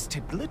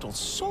twisted little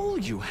soul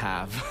you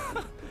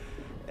have.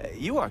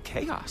 You are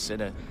chaos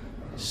in a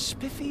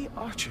spiffy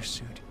archer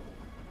suit.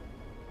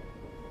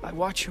 I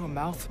watch your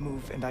mouth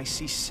move and I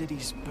see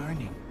cities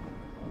burning.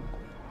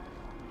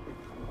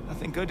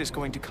 Nothing good is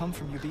going to come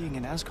from you being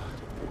in Asgard.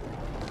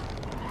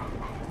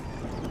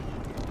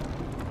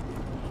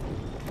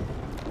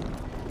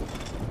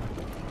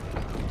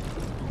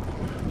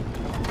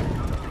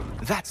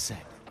 That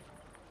said,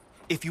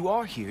 if you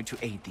are here to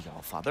aid the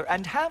Allfather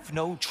and have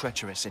no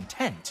treacherous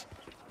intent,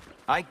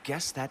 I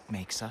guess that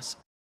makes us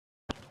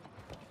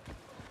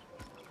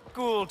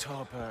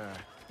Ghoultoper.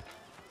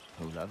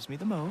 Who loves me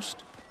the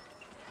most?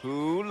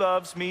 Who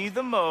loves me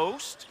the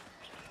most?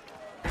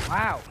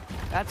 Wow,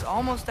 that's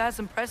almost as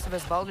impressive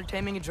as Baldur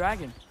taming a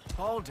dragon.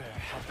 Baldur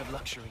had the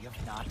luxury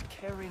of not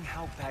caring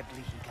how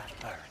badly he got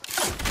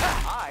burned.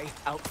 I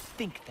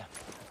outthink them.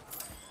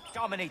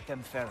 Dominate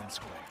them fair and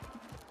square.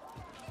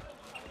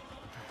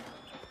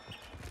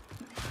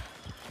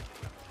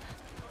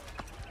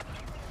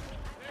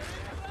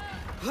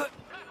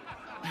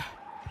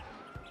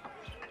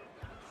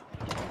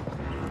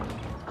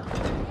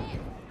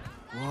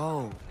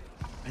 Whoa.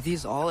 Are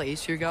these all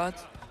Aesir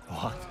gods?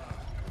 What?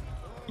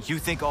 You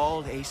think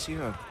all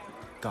Aesir are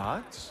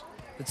gods?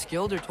 But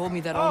Skilder told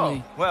me that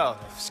only... well,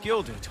 if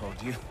Skilder told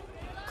you.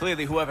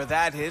 Clearly whoever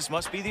that is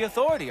must be the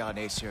authority on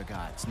Aesir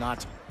gods,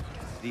 not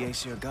the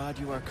Aesir god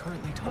you are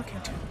currently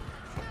talking to.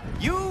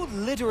 You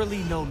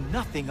literally know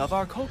nothing of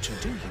our culture,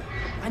 do you?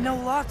 I know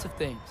lots of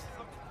things.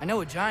 I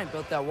know a giant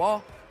built that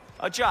wall.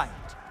 A giant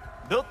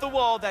built the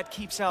wall that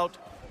keeps out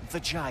the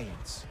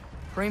giants.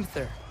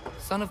 Hrimthur,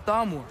 son of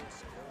Thamur.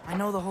 I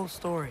know the whole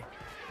story.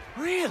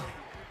 Really?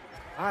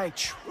 I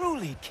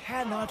truly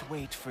cannot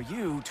wait for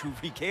you to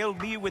regale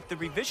me with the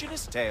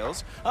revisionist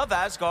tales of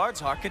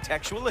Asgard's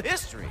architectural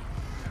history.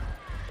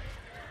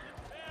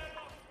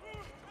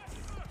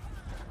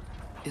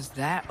 Is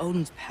that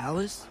Odin's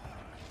palace?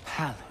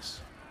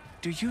 Palace?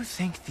 Do you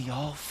think the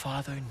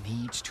All-Father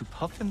needs to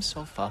puff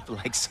himself up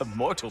like some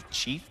mortal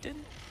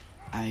chieftain?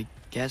 I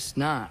guess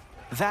not.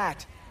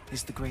 That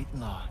is the Great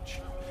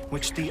Lodge,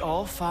 which the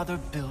All-Father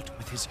built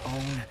with his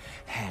own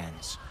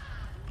hands.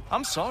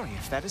 I'm sorry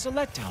if that is a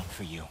letdown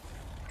for you.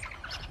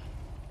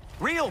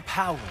 Real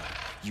power,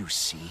 you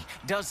see,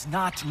 does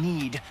not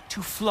need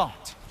to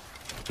flaunt.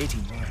 It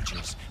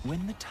emerges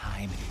when the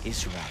time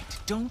is right.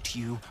 Don't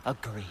you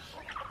agree?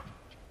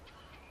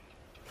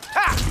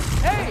 Ha!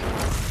 Hey!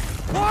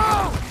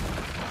 Whoa!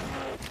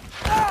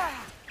 Ah!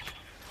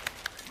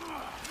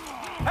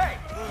 Hey,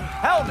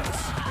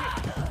 helmets!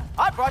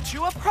 I brought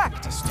you a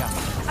practice dummy.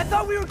 I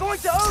thought we were going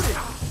to Odin!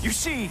 You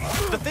see,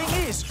 the thing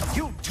is,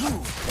 you do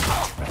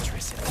have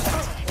treacherous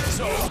intent.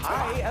 So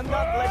I am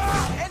not letting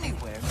you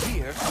anywhere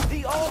near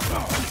the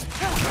altar.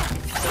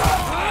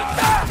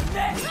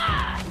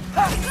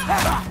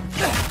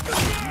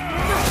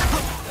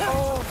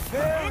 Oh,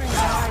 very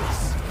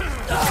nice.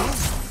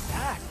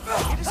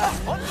 It is a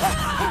wonder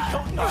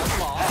you'll not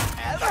lost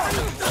ever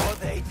before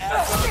they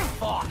ever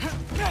fought.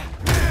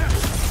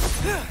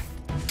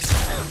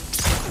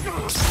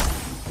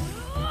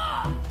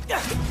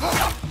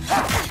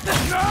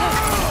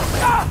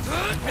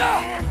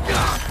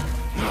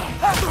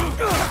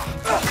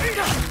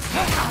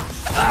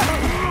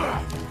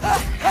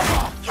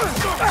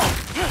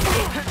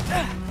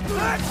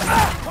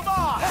 Come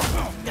on,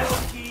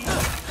 Loki.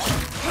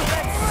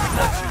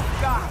 Let's see what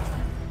you got.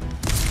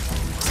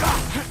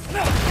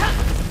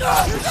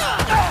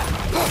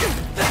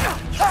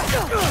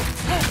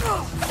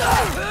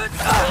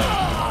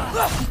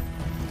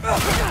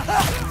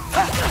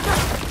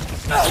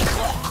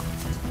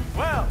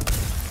 Well,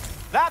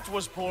 that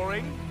was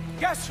boring.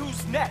 Guess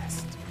who's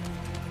next?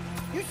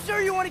 You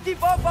sure you want to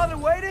keep Allfather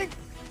waiting?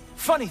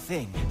 Funny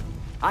thing,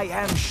 I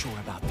am sure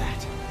about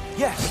that.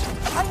 Yes,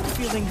 I am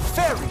feeling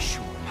very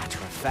sure, matter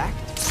of fact.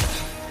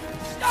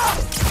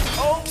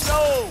 Oh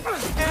no!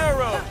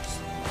 Arrows!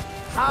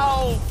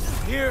 How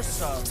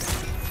fearsome!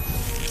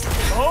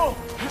 Oh,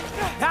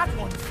 that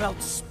one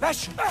felt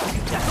special.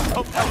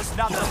 Hope that was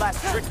not the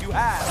last trick you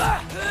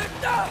had.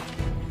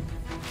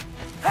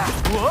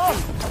 Whoa!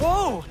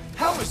 Whoa!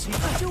 How is he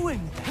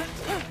doing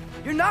that?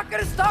 You're not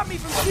gonna stop me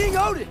from seeing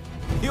Odin!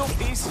 You'll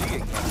be seeing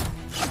him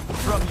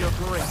from your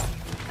grave.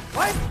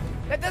 What?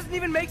 That doesn't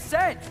even make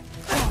sense!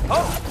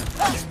 Oh!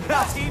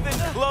 Not even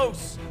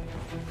close!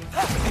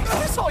 Is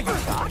this all you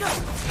got?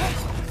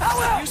 How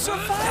have you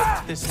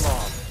survived this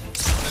long?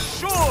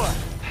 Sure!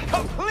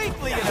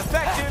 Completely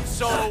ineffective,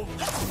 so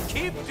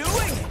keep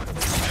doing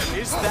it!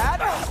 Is that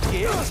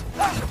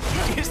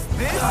it? Is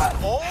this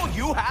all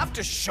you have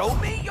to show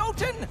me,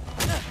 Jotun?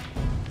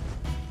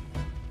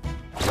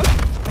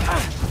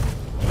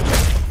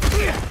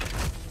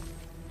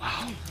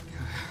 Wow.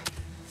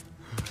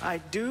 I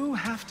do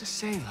have to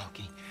say,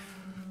 Loki,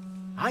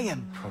 I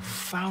am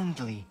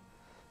profoundly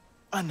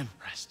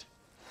unimpressed.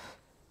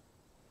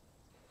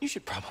 You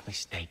should probably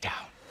stay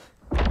down.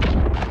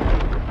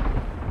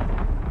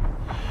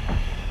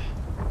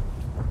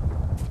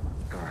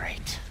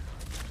 Great.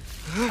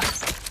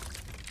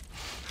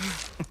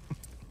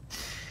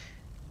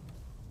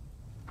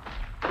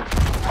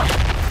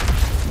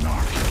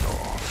 Knock it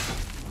off.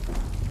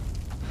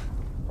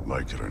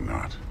 Like it or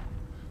not,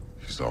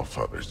 he's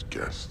Allfather's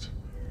guest.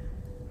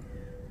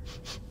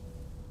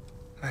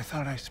 I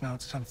thought I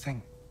smelled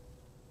something.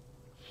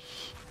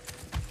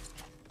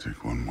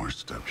 Take one more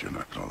step, you're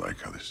not gonna like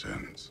how this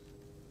ends.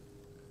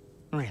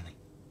 Really?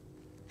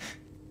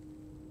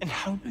 And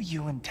how do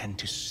you intend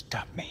to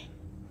stop me?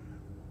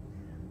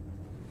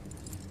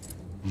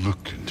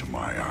 Look into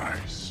my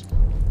eyes.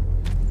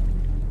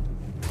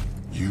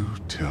 You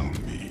tell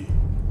me.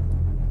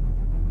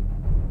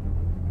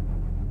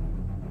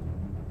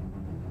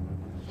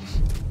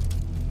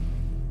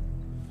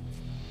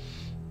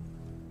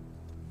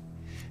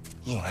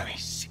 You are a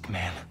sick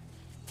man.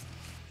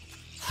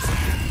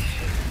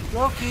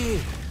 Loki,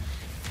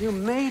 you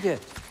made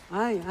it.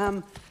 I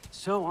am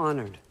so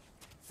honored.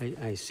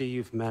 I see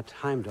you've met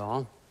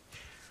Heindall.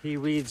 He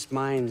reads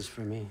minds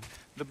for me.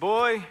 The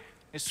boy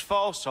is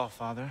false,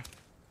 Allfather.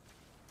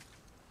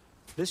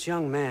 This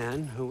young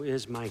man, who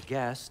is my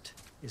guest,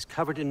 is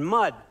covered in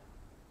mud.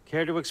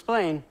 Care to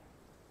explain?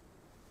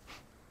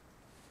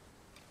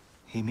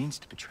 He means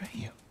to betray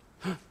you.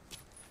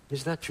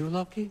 Is that true,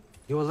 Loki?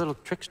 You a little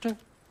trickster?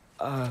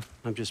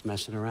 I'm just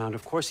messing around.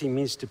 Of course he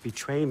means to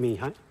betray me,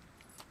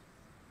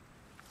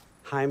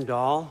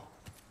 Heimdall.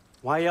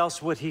 Why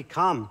else would he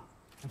come?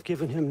 I've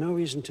given him no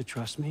reason to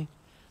trust me.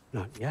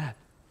 Not yet.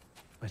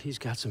 But he's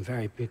got some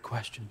very big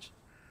questions.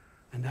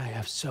 And I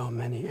have so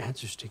many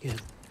answers to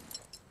give.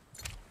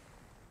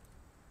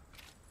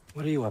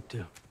 What are you up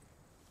to?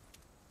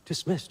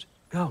 Dismissed.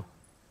 Go.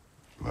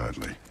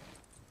 Gladly.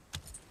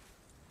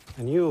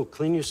 And you,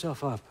 clean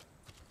yourself up.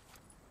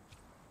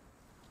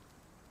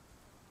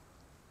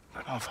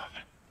 But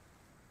Allfather.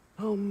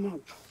 Oh,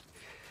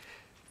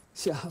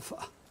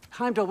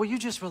 Heimdall, will you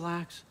just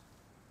relax?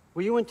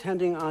 Were you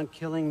intending on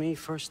killing me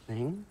first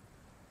thing?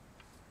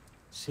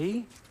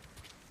 See?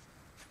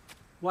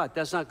 What,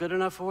 that's not good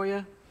enough for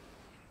you?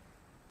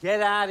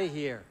 Get out of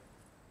here.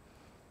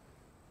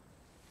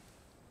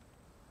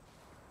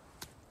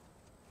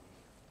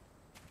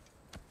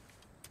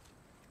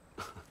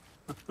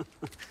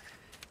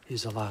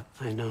 He's a lot,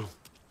 I know.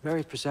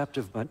 Very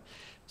perceptive, but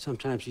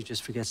sometimes he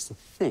just forgets to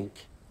think,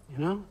 you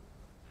know?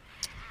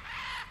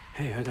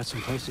 Hey, I got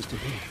some places to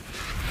be.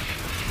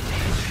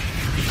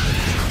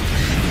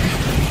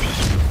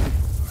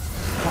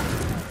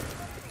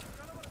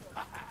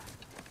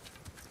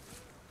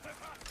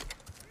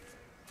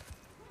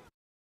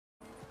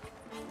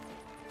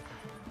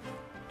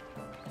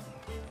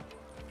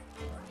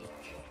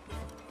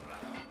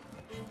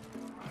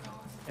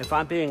 If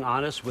I'm being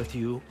honest with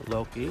you,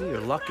 Loki, you're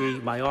lucky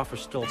my offer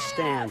still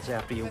stands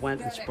after you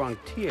went and sprung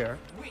Tyr.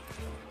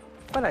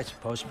 But I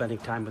suppose spending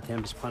time with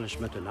him is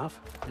punishment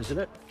enough, isn't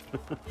it?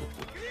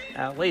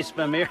 At least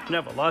Mimir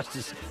never lost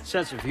his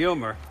sense of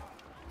humor.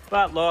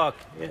 But look,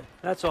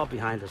 that's all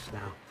behind us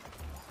now.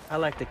 I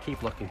like to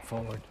keep looking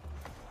forward.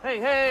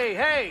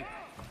 Hey!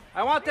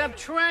 I want them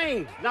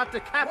trained, not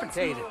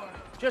decapitated.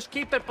 Just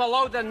keep it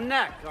below the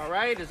neck, all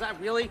right? Is that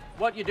really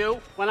what you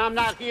do when I'm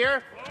not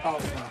here? Oh,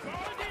 Father.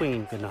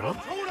 Queen Gná.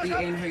 The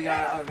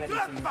Einherjar are ready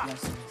for your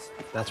blessings.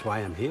 That's why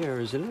I'm here,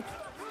 isn't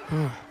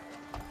it?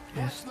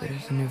 Yes,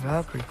 there's a new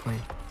Valkyrie Queen.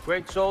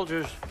 Great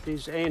soldiers,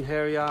 these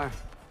Einherjar,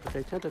 but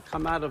they tend to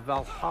come out of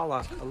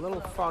Valhalla a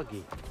little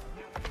foggy.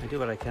 I do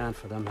what I can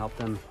for them, help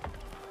them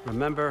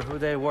remember who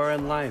they were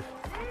in life.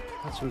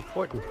 That's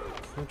important,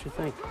 don't you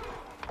think?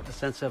 A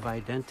sense of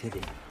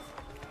identity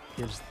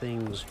gives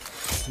things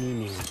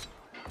meaning.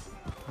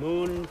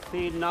 Moon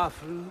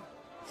Thinafen,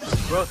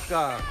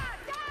 Hrothgar.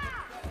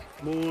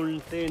 Moon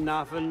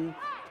Thinafen,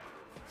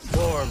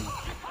 Worm.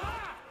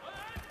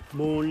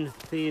 Moon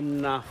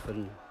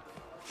Thinafen,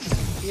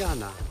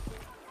 Diana.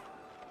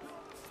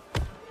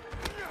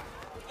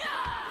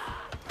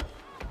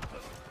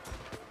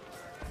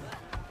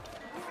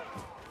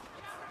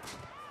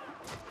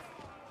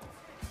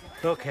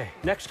 Okay,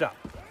 next up.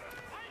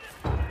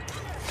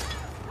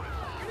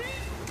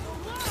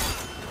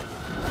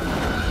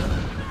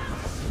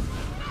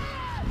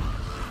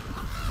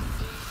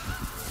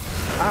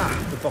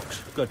 The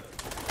books, good.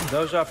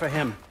 Those are for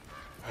him.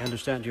 I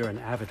understand you're an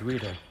avid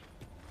reader.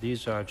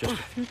 These are just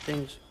a few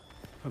things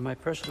from my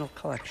personal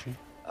collection.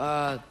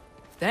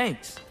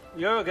 Thanks.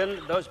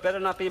 Jurgen, those better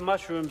not be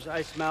mushrooms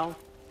I smell.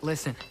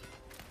 Listen,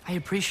 I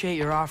appreciate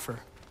your offer,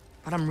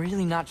 but I'm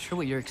really not sure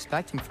what you're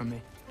expecting from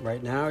me.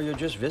 Right now, you're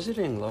just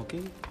visiting,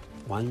 Loki.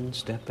 One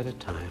step at a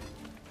time.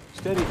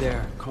 Steady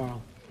there,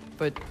 Carl.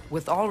 But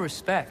with all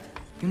respect,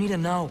 you need to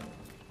know.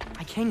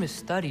 I came to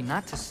study,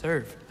 not to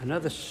serve.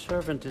 Another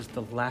servant is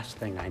the last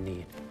thing I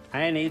need.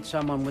 I need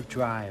someone with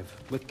drive,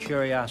 with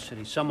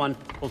curiosity, someone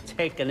who'll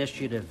take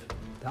initiative.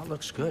 That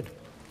looks good.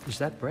 Is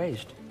that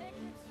braised?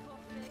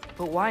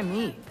 But why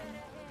me?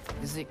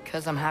 Is it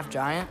 'cause I'm half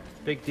giant?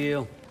 Big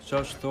deal.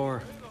 So's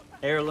Thor.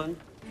 Erland,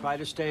 try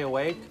to stay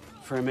awake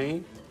for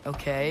me.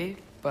 Okay,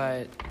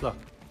 but... Look,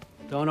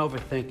 don't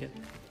overthink it.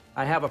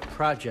 I have a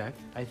project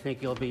I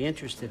think you'll be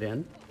interested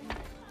in.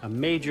 A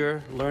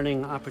major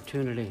learning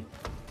opportunity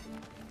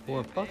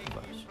for both of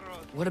us.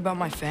 What about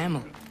my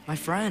family? My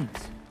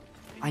friends?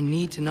 I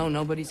need to know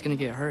nobody's gonna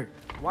get hurt.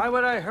 Why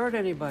would I hurt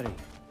anybody?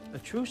 A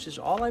truce is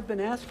all I've been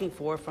asking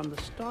for from the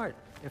start,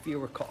 if you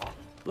recall.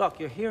 Look,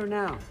 you're here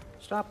now.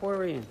 Stop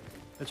worrying.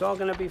 It's all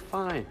gonna be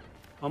fine.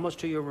 Almost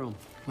to your room.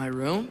 My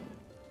room?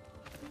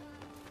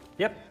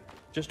 Yep,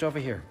 just over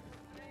here.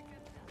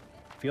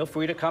 Feel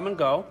free to come and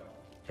go.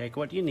 Take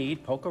what you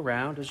need, poke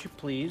around as you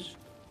please.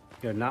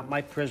 You're not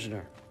my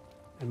prisoner.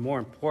 And more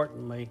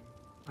importantly,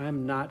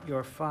 I'm not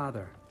your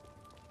father.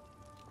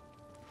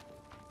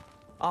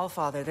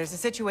 Allfather, there's a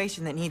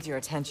situation that needs your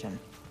attention.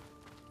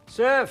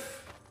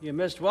 Sif, you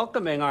missed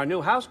welcoming our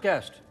new house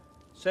guest.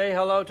 Say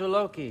hello to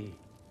Loki.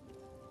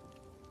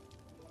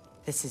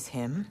 This is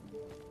him.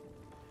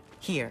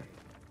 Here.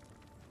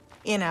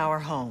 In our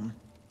home.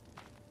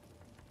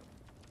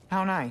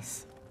 How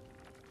nice.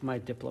 My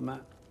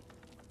diplomat.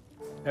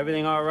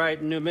 Everything all right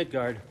in New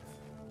Midgard?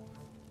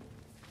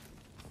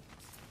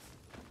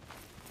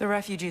 The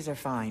refugees are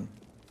fine.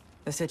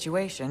 The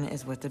situation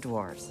is with the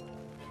dwarves.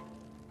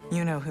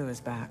 You know who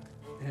is back.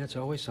 Yeah, it's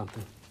always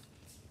something.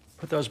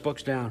 Put those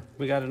books down.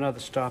 We got another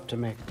stop to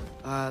make.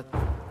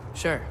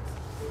 Sure.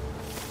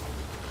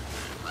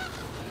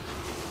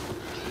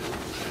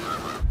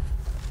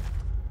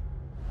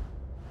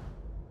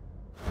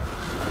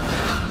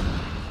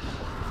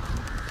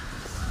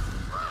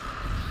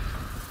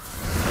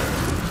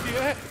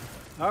 Yeah.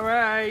 All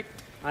right,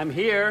 I'm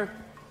here.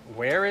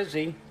 Where is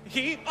he?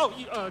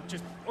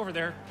 Just over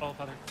there,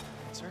 Allfather.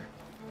 Sir.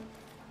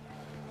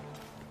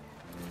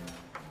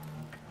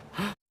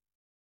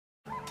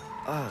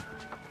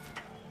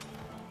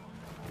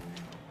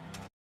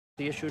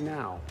 The issue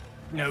now.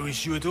 No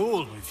issue at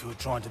all if you're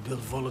trying to build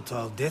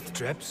volatile death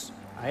traps.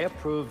 I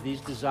approve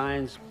these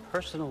designs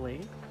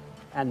personally,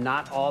 and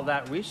not all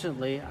that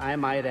recently, I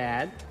might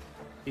add.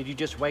 Did you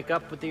just wake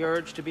up with the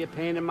urge to be a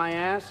pain in my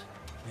ass?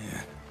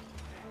 Yeah.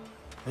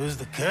 Who's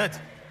the cut?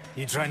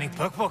 You training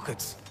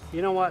pickpockets?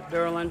 You know what,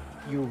 Durlin?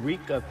 You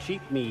reek of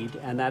cheap mead,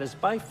 and that is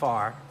by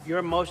far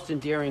your most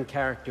endearing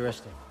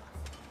characteristic.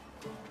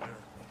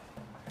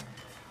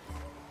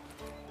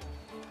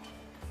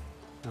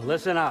 Now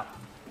listen up.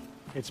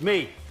 It's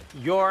me,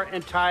 your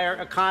entire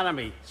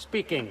economy,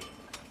 speaking.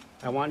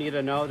 I want you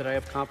to know that I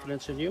have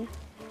confidence in you.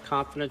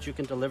 Confidence you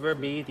can deliver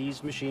me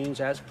these machines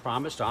as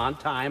promised, on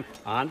time,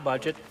 on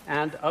budget,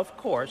 and of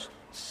course,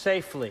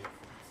 safely.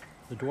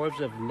 The dwarves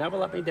have never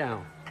let me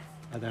down,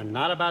 and they're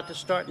not about to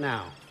start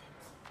now.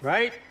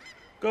 Right?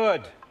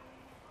 Good.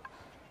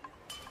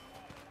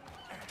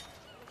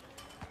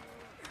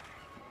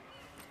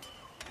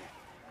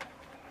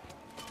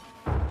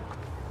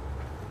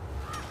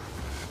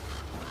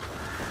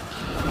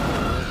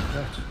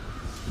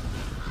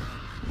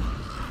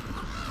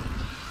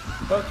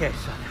 Okay,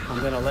 son,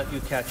 I'm gonna let you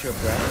catch your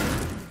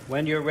breath.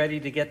 When you're ready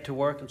to get to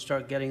work and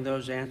start getting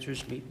those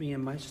answers, meet me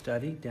in my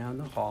study down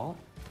the hall.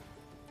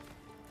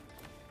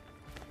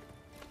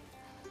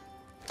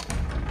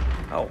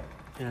 Oh,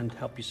 and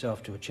help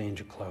yourself to a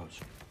change of clothes.